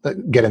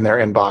get in their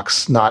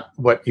inbox, not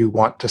what you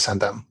want to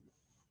send them.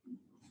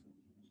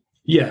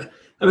 Yeah.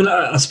 I mean,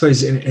 I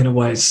suppose in a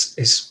way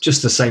it's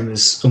just the same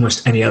as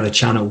almost any other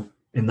channel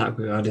in that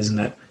regard, isn't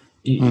it?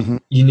 You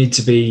need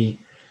to be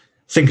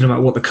thinking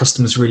about what the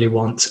customers really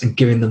want and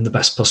giving them the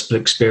best possible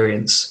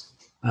experience.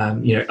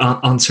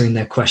 Answering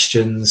their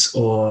questions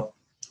or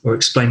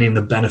explaining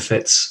the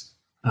benefits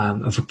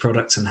of a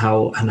product and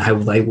how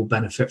they will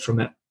benefit from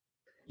it.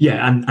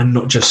 Yeah, and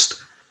not just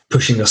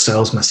pushing your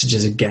sales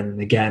messages again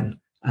and again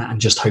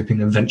and just hoping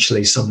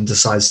eventually someone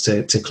decides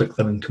to click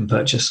them and can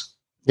purchase.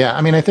 Yeah,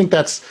 I mean, I think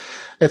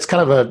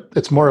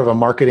it's more of a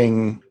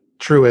marketing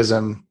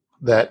truism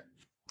that,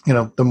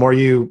 the more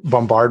you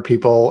bombard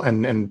people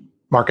and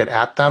market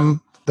at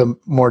them, the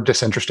more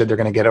disinterested they're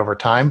going to get over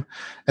time.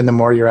 And the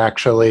more you're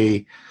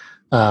actually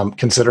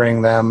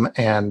considering them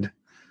and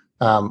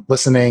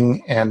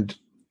listening and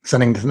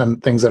sending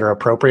them things that are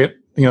appropriate,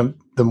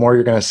 the more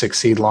you're going to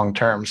succeed long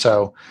term.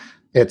 So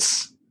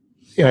it's,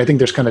 I think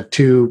there's kind of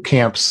two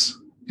camps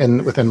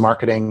within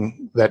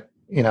marketing that,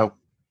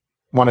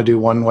 want to do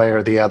one way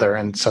or the other.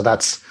 And so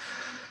that's,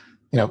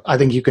 I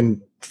think you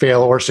can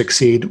fail or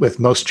succeed with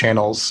most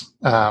channels,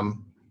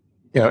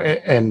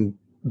 and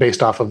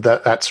based off of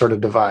that sort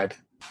of divide.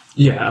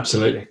 Yeah,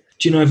 absolutely.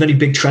 Do you know of any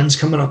big trends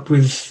coming up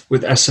with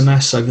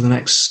SMS over the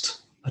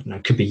next, I don't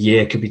know, could be a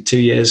year, could be 2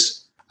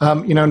 years?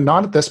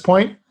 Not at this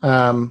point.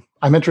 I'm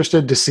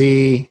interested to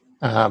see,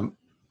 one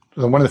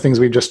of the things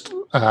we've just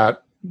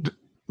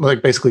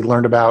basically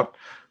learned about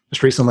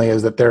just recently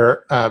is that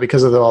there,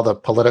 because of all the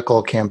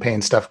political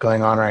campaign stuff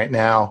going on right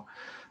now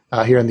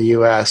here in the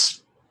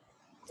U.S.,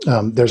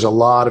 there's a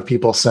lot of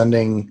people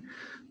sending,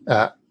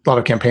 a lot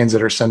of campaigns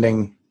that are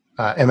sending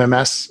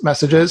MMS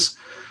messages.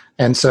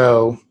 And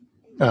so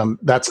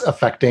that's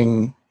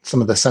affecting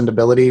some of the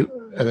sendability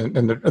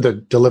and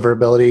the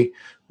deliverability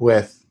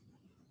with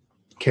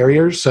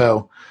carriers.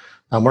 So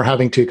we're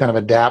having to kind of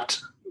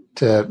adapt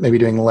to maybe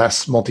doing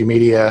less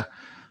multimedia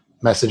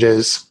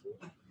messages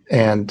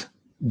and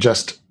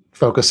just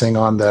focusing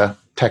on the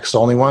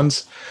text-only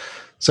ones.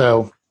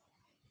 So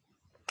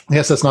I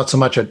guess that's not so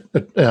much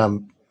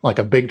like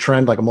a big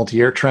trend, like a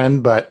multi-year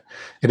trend, but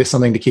it is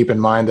something to keep in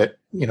mind that,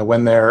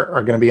 when there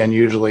are going to be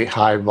unusually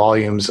high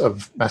volumes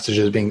of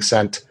messages being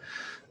sent,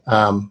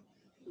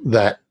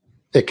 that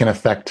it can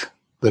affect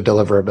the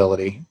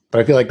deliverability. But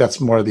I feel like that's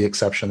more the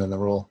exception than the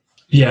rule.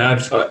 Yeah,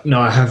 I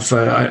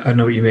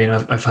know what you mean.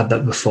 I've had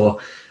that before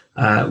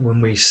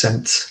when we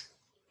sent,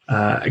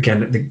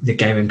 again, the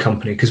gaming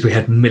company, because we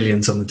had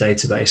millions on the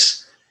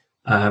database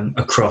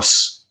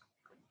across,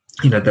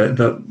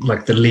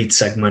 the lead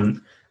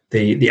segment,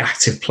 the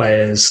active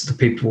players, the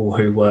people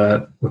who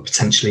were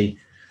potentially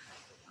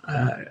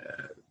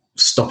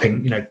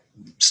stopping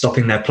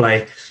their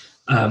play.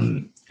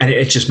 And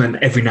it just meant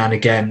every now and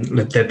again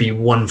there'd be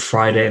one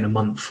Friday in a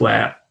month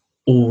where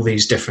all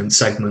these different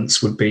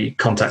segments would be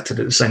contacted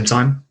at the same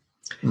time,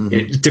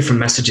 different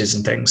messages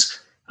and things.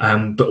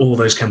 But all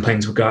those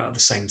campaigns would go out at the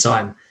same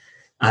time.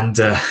 And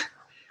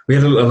we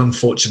had a little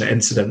unfortunate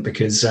incident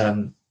because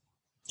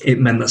it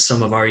meant that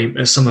some of our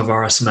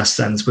SMS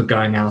sends were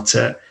going out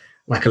at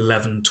like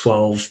 11,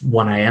 12,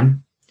 1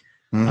 a.m.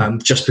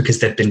 Just because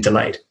they'd been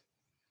delayed.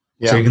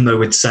 Yeah. So even though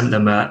we'd sent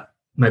them at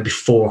maybe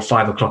 4 or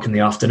 5 o'clock in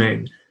the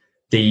afternoon,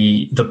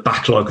 the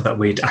backlog that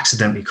we'd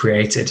accidentally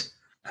created,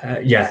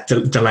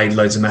 delayed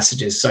loads of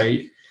messages. So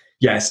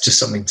yeah, it's just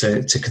something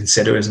to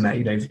consider, isn't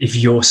it? If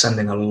you're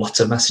sending a lot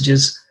of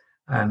messages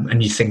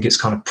and you think it's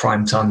kind of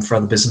prime time for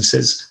other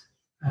businesses,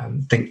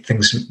 think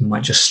things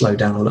might just slow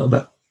down a little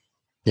bit.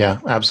 Yeah,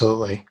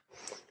 absolutely.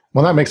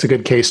 Well, that makes a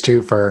good case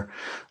too for,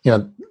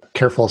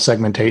 careful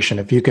segmentation.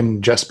 If you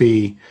can just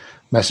be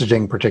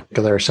messaging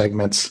particular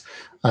segments,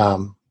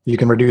 you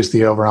can reduce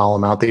the overall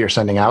amount that you're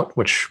sending out,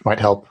 which might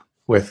help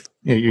with,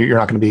 you're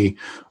not going to be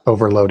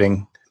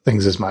overloading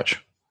things as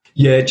much.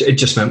 Yeah, it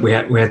just meant we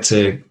had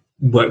to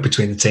work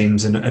between the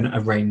teams and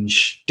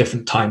arrange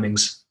different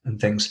timings and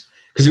things,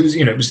 because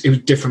it was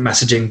different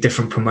messaging,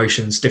 different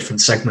promotions,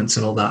 different segments,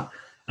 and all that.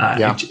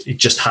 It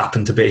just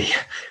happened to be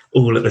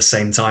all at the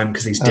same time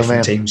because these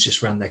different teams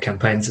just ran their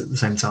campaigns at the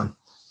same time.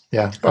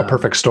 Yeah, a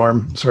perfect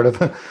storm, sort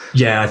of.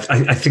 Yeah,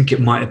 I think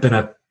it might have been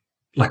a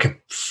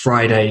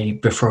Friday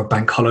before a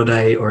bank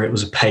holiday, or it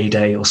was a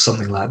payday or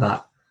something like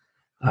that.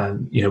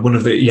 One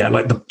of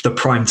the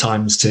prime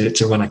times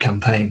to run a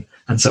campaign,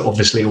 and so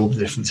obviously all the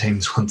different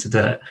teams wanted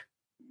it.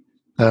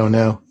 Oh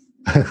no.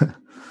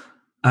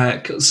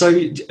 So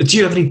do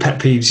you have any pet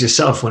peeves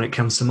yourself when it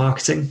comes to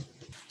marketing?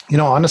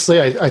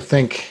 Honestly, I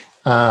think,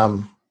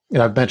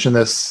 I've mentioned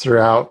this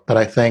throughout, but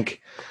I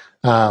think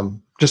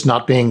just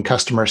not being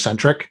customer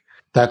centric.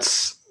 I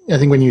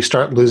think when you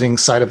start losing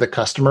sight of the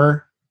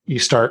customer, you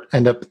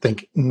end up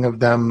thinking of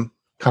them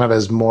kind of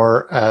as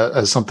more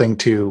as something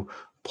to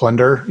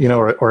plunder,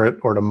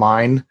 or to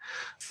mine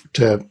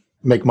to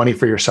make money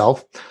for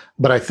yourself.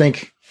 But I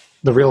think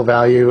the real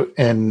value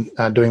in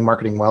doing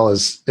marketing well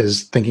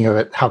is thinking of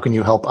it. How can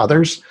you help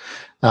others,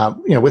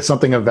 with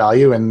something of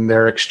value, and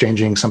they're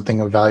exchanging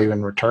something of value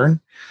in return,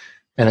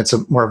 and it's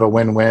more of a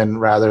win-win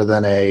rather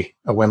than a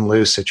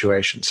win-lose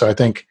situation. So I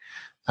think,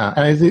 and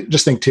I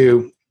just think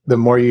too, the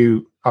more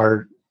you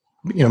are,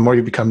 more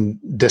you become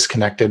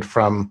disconnected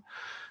from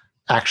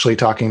actually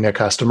talking to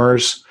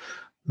customers,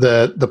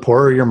 the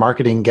poorer your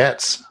marketing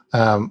gets.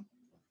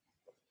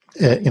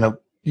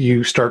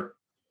 You start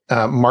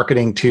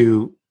marketing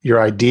to your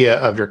idea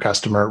of your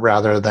customer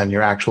rather than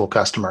your actual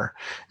customer.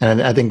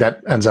 And I think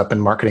that ends up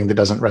in marketing that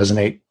doesn't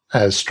resonate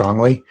as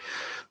strongly.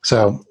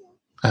 So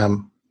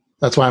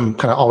that's why I'm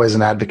kind of always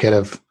an advocate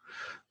of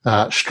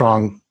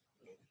strong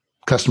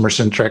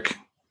customer-centric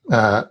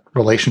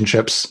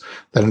relationships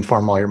that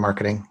inform all your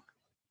marketing.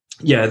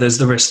 Yeah, there's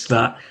the risk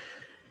that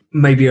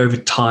maybe over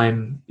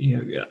time,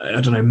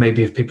 I don't know,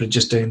 maybe if people are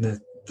just doing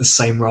the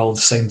same role,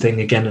 the same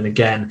thing again and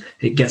again,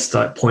 it gets to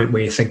that point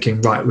where you're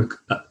thinking, right,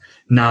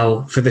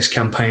 now for this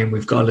campaign,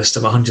 we've got a list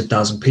of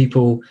 100,000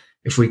 people.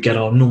 If we get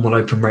our normal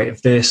open rate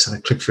of this and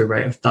a click-through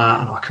rate of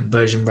that and our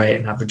conversion rate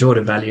and average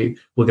order value,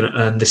 we're going to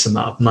earn this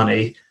amount of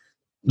money.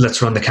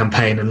 Let's run the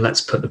campaign and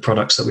let's put the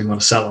products that we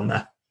want to sell on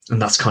there.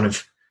 And that's kind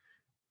of,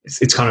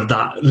 it's kind of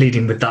that,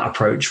 leading with that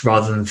approach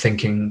rather than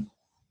thinking,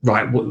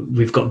 right,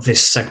 we've got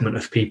this segment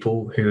of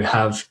people who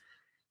have,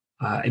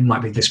 it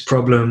might be this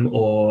problem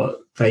or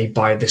they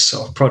buy this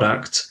sort of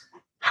product.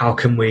 How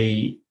can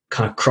we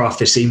kind of craft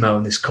this email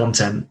and this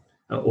content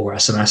or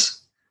SMS?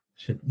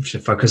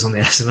 Should focus on the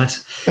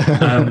SMS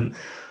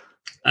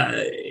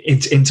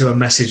into a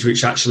message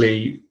which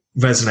actually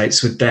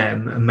resonates with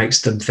them and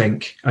makes them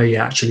think, oh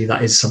yeah, actually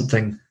that's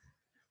something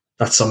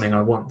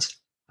I want.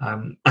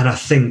 And I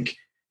think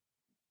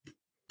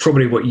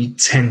probably what you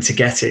tend to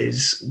get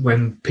is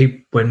when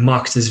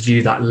marketers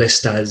view that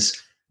list as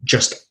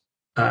just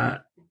a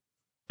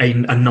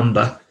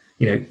number,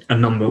 a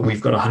number,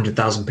 we've got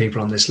 100,000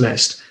 people on this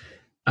list.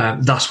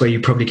 That's where you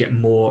probably get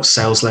more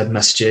sales-led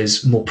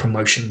messages, more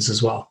promotions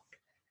as well.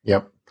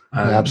 Yep,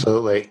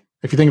 absolutely.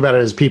 If you think about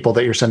it as people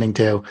that you're sending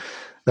to,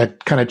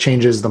 that kind of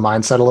changes the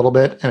mindset a little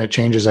bit, and it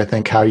changes, I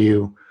think, how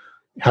you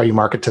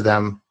market to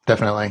them.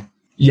 Definitely.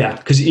 Yeah,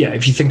 because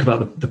if you think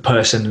about the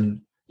person,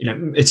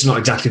 and it's not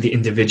exactly the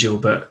individual,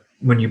 but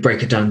when you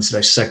break it down into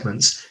those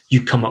segments,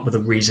 you come up with a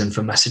reason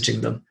for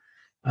messaging them.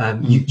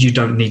 You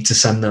don't need to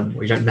send them,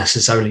 or you don't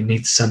necessarily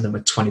need to send them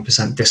a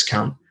 20%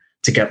 discount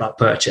to get that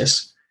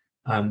purchase.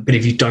 But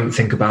if you don't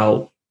think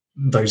about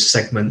those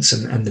segments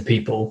and the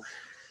people,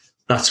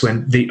 that's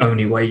when the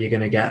only way you're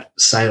going to get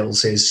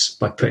sales is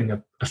by putting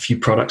a few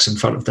products in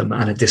front of them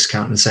and a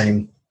discount and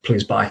saying,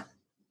 please buy.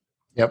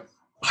 Yep.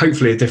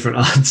 Hopefully a different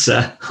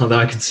answer, although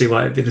I can see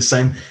why it'd be the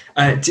same.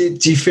 Do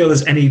you feel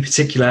there's any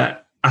particular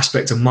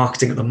aspect of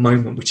marketing at the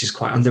moment which is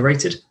quite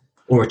underrated?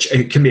 Or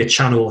it can be a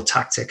channel or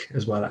tactic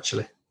as well,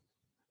 actually?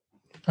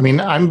 I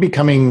mean, I'm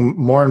becoming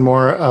more and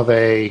more of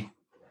a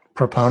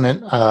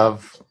proponent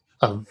of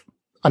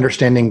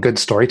understanding good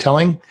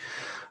storytelling.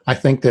 I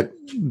think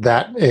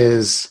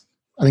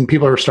I think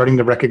people are starting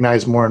to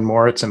recognize more and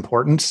more its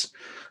importance.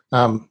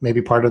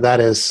 Maybe part of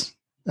that is,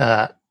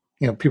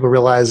 people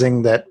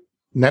realizing that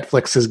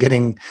Netflix is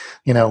getting,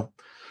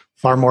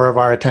 far more of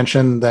our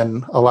attention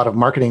than a lot of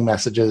marketing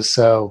messages.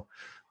 So,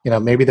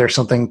 maybe there's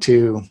something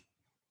to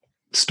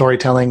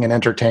storytelling and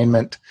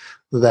entertainment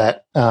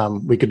that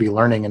we could be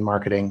learning in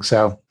marketing.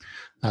 So,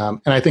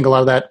 and I think a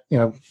lot of that,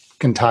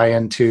 can tie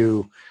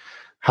into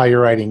how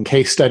you're writing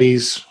case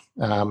studies,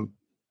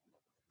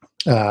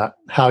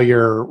 how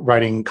you're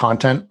writing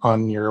content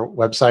on your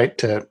website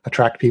to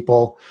attract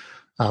people,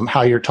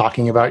 how you're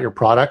talking about your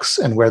products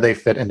and where they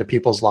fit into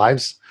people's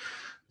lives.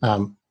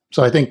 So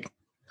I think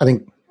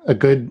a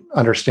good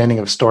understanding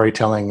of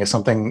storytelling is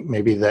something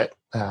maybe that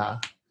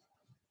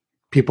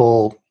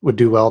people would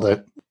do well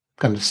to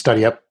kind of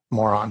study up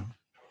more on.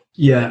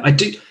 Yeah, I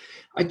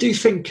do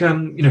think,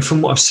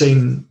 from what I've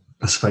seen,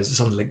 I suppose it's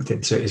on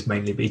LinkedIn, so it is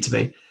mainly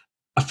B2B.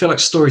 I feel like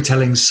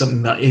storytelling is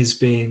something that is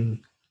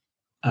being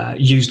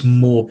used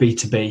more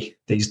B2B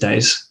these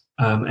days.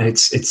 And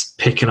it's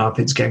picking up,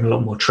 it's getting a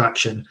lot more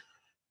traction,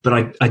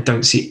 but I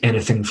don't see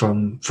anything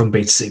from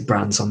B2C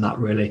brands on that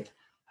really.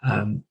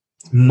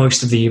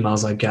 Most of the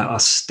emails I get are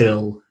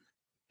still,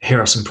 here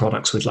are some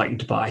products we'd like you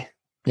to buy.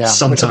 Yeah,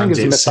 sometimes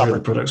it's here are the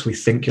products we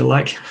think you'll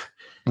like.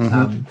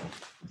 Mm-hmm.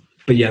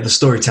 But yeah, the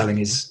storytelling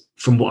is,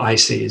 from what I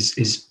see,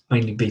 is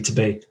mainly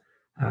B2B,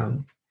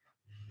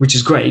 which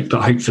is great,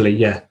 but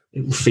hopefully, it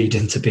will feed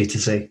into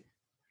B2C.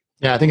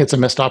 Yeah, I think it's a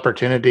missed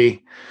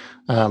opportunity.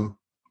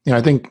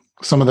 I think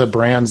some of the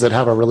brands that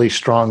have a really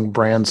strong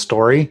brand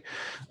story.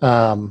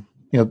 I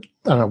don't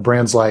know,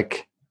 brands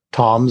like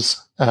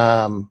Tom's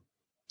and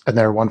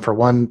their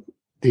 1-for-1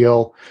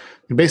 deal.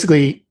 And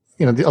basically,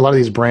 a lot of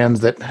these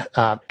brands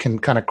that can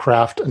kind of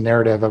craft a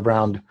narrative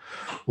around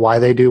why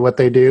they do what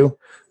they do.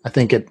 I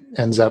think it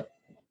ends up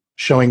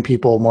showing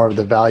people more of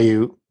the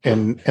value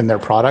in their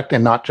product,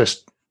 and not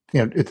just,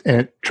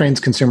 it trains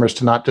consumers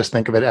to not just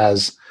think of it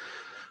as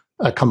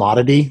a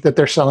commodity that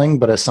they're selling,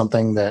 but as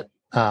something that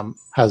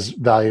has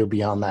value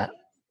beyond that.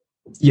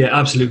 Yeah,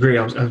 absolutely agree.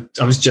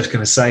 I was just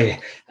going to say,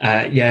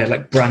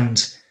 like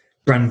brand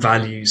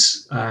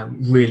values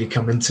really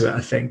come into it.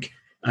 I think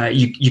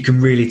you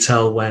can really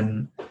tell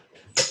when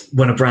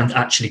a brand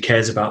actually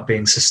cares about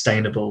being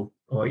sustainable,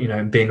 or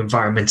being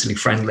environmentally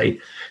friendly,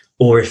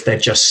 or if they're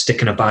just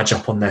sticking a badge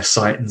up on their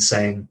site and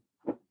saying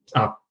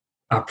our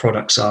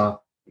products are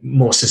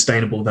more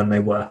sustainable than they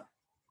were.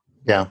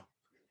 Yeah,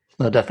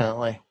 no,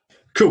 definitely.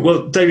 Cool.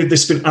 Well, David,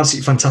 this has been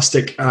absolutely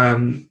fantastic. I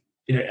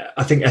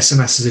think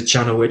SMS is a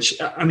channel which,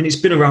 it's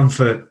been around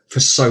for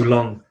so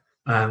long,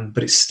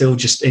 but it's still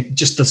it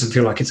just doesn't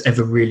feel like it's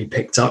ever really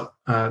picked up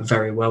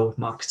very well with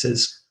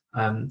marketers.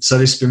 So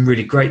this has been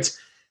really great.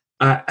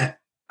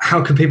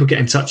 How can people get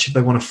in touch if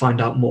they want to find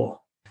out more?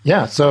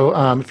 Yeah. So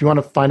if you want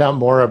to find out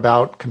more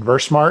about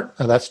ConverSmart,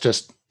 that's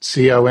just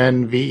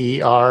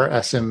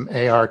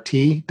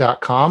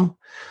ConverSmart.com.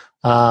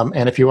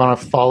 And if you want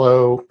to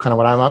follow kind of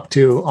what I'm up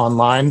to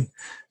online,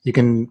 you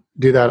can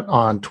do that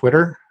on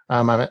Twitter.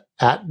 I'm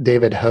at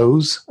David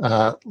Hoos.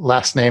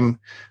 Last name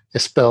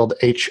is spelled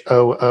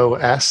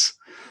Hoos.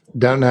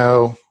 Don't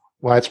know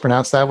why it's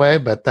pronounced that way,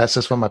 but that's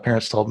just what my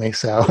parents told me.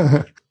 So,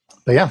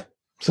 but yeah,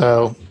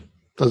 so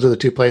those are the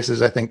two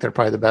places I think they're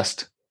probably the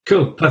best.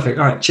 Cool. Perfect.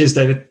 All right. Cheers,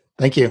 David.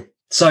 Thank you.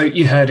 So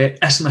you heard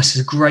it. SMS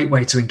is a great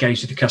way to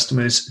engage with your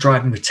customers,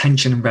 driving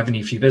retention and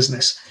revenue for your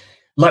business.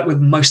 Like with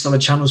most other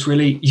channels,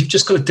 really, you've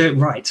just got to do it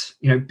right.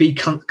 Be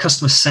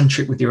customer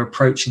centric with your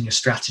approach and your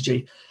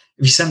strategy.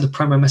 If you send a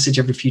promo message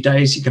every few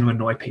days, you're going to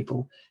annoy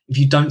people. If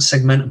you don't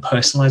segment and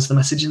personalize the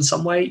message in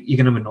some way,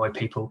 you're going to annoy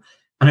people.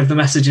 And if the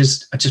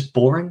messages are just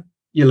boring,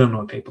 you'll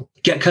annoy people.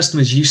 Get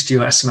customers used to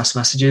your SMS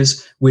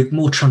messages with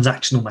more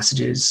transactional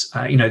messages,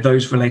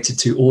 those related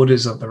to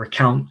orders of their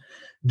account,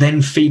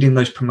 then feeding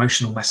those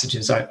promotional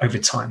messages over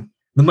time.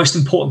 The most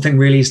important thing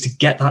really is to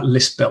get that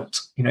list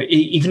built.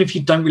 Even if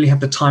you don't really have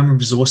the time and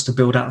resource to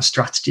build out a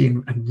strategy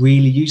and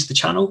really use the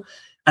channel,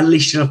 at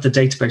least you have the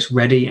database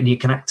ready and you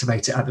can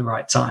activate it at the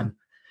right time,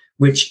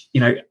 which,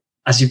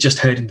 as you've just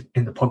heard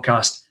in the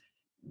podcast,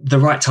 the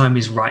right time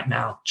is right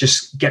now.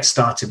 Just get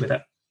started with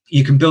it.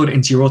 You can build it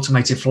into your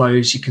automated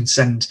flows. You can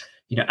send,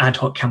 ad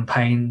hoc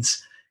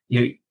campaigns.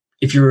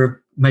 If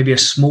you're maybe a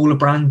smaller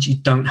brand, you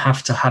don't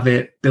have to have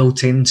it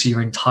built into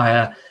your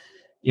entire,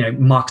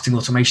 marketing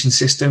automation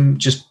system.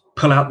 Just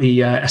pull out the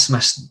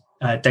SMS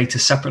data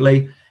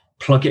separately,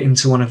 plug it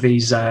into one of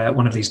these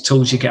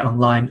tools you get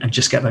online, and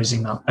just get those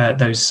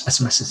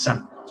SMSs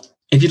sent.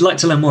 If you'd like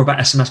to learn more about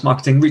SMS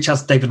marketing, reach out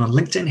to David on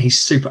LinkedIn. He's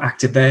super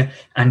active there,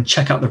 and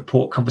check out the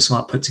report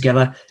ConverSmart put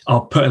together.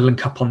 I'll put a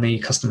link up on the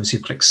Customers Who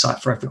Click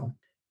site for everyone.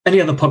 Any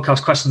other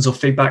podcast questions or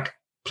feedback,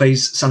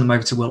 please send them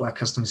over to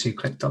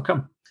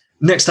will@customerswhoclick.com.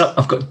 Next up,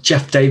 I've got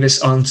Jeff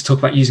Davis on to talk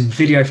about using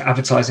video for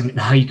advertising and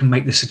how you can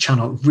make this a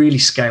channel that really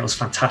scales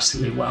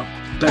fantastically well.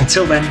 But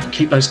until then,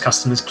 keep those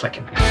customers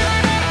clicking.